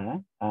time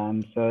there.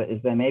 So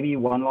is there maybe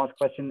one last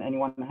question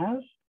anyone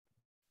has?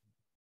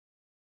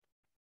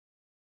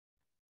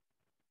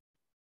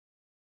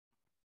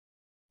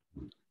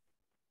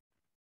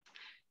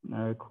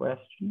 No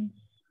questions?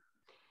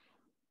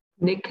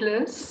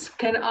 Nicholas,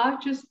 can I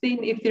just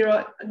then, if there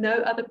are no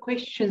other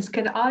questions,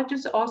 can I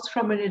just ask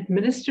from an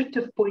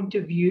administrative point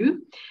of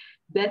view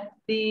that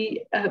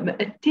the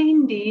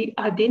attendee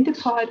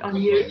identified on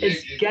here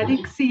as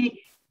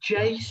Galaxy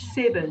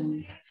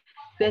J7,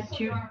 that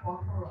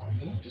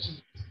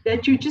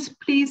you just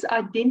please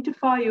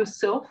identify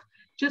yourself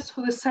just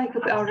for the sake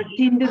of our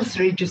attendance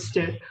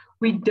register.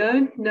 We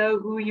don't know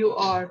who you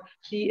are.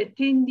 The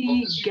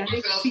attendee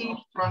Galaxy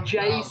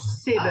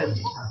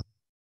J7.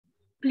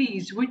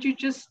 Please, would you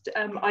just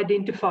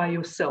identify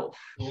yourself?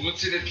 I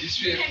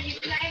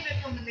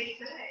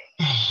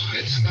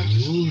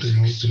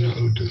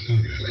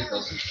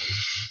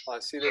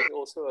see there's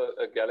also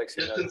a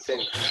Galaxy Note 10.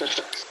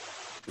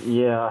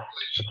 Yeah,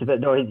 it's a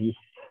bit noisy.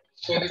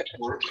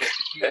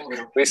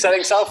 We're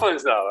selling cell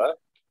phones now, huh?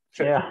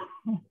 Yeah.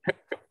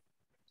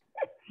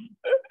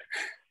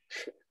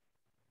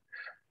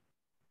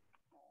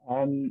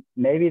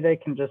 Maybe they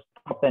can just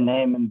pop their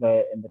name in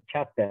the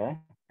chat there,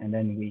 and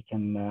then we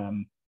can,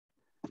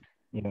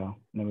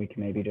 then we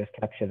can maybe just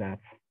capture that.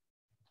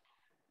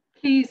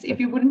 Please, if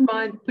you wouldn't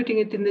mind putting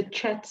it in the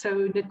chat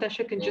so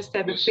Natasha can just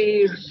have a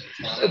fair.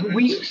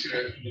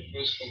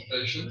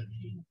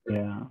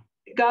 Yeah.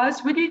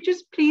 Guys, would you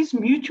just please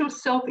mute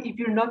yourself if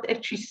you're not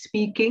actually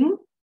speaking?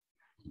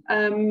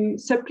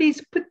 So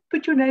please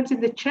put your names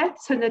in the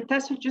chat so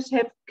Natasha just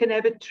can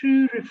have a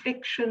true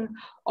reflection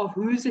of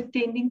who's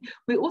attending.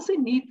 We also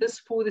need this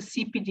for the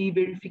CPD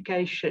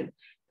verification.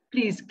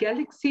 Please,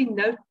 Galaxy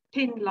Note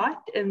 10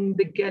 Lite and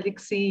the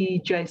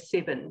Galaxy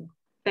J7.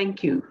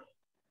 Thank you.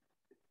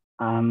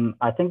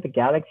 I think the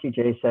Galaxy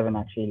J7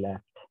 actually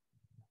left.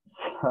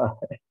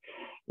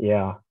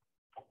 Yeah.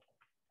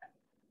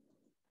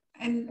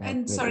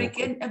 And sorry,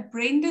 again,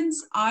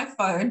 Brendan's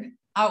iPhone.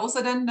 I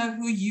also don't know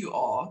who you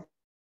are.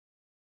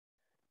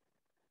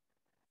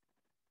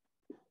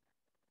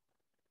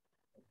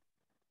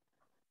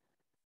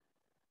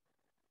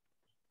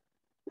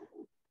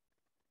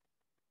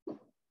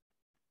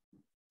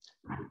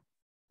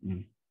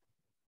 Mm.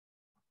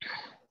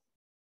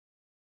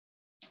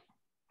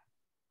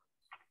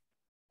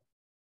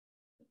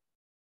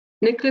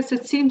 Nicholas,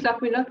 it seems like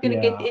we're not going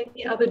to get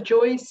any other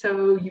joy,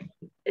 so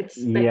it's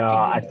back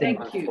to you.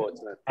 Thank you.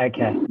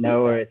 Okay,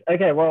 no worries.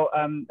 Okay, well,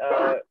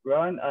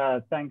 Rowan,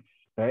 thanks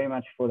very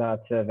much for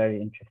that very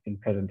interesting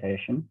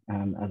presentation.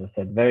 As I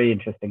said, very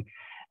interesting.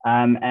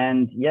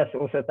 And yes,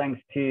 also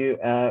thanks to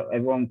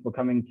everyone for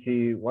coming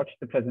to watch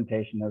the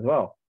presentation as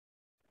well.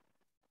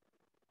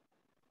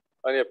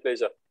 Only a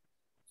pleasure.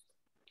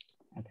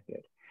 That's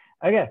good.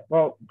 Okay,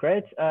 well,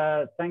 great.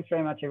 Thanks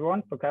very much,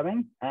 everyone, for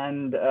coming.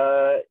 And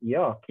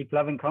yeah, keep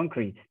loving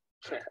concrete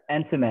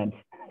and cement.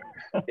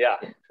 Yeah,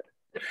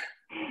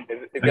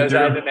 it goes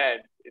hand in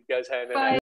hand. It goes hand in hand.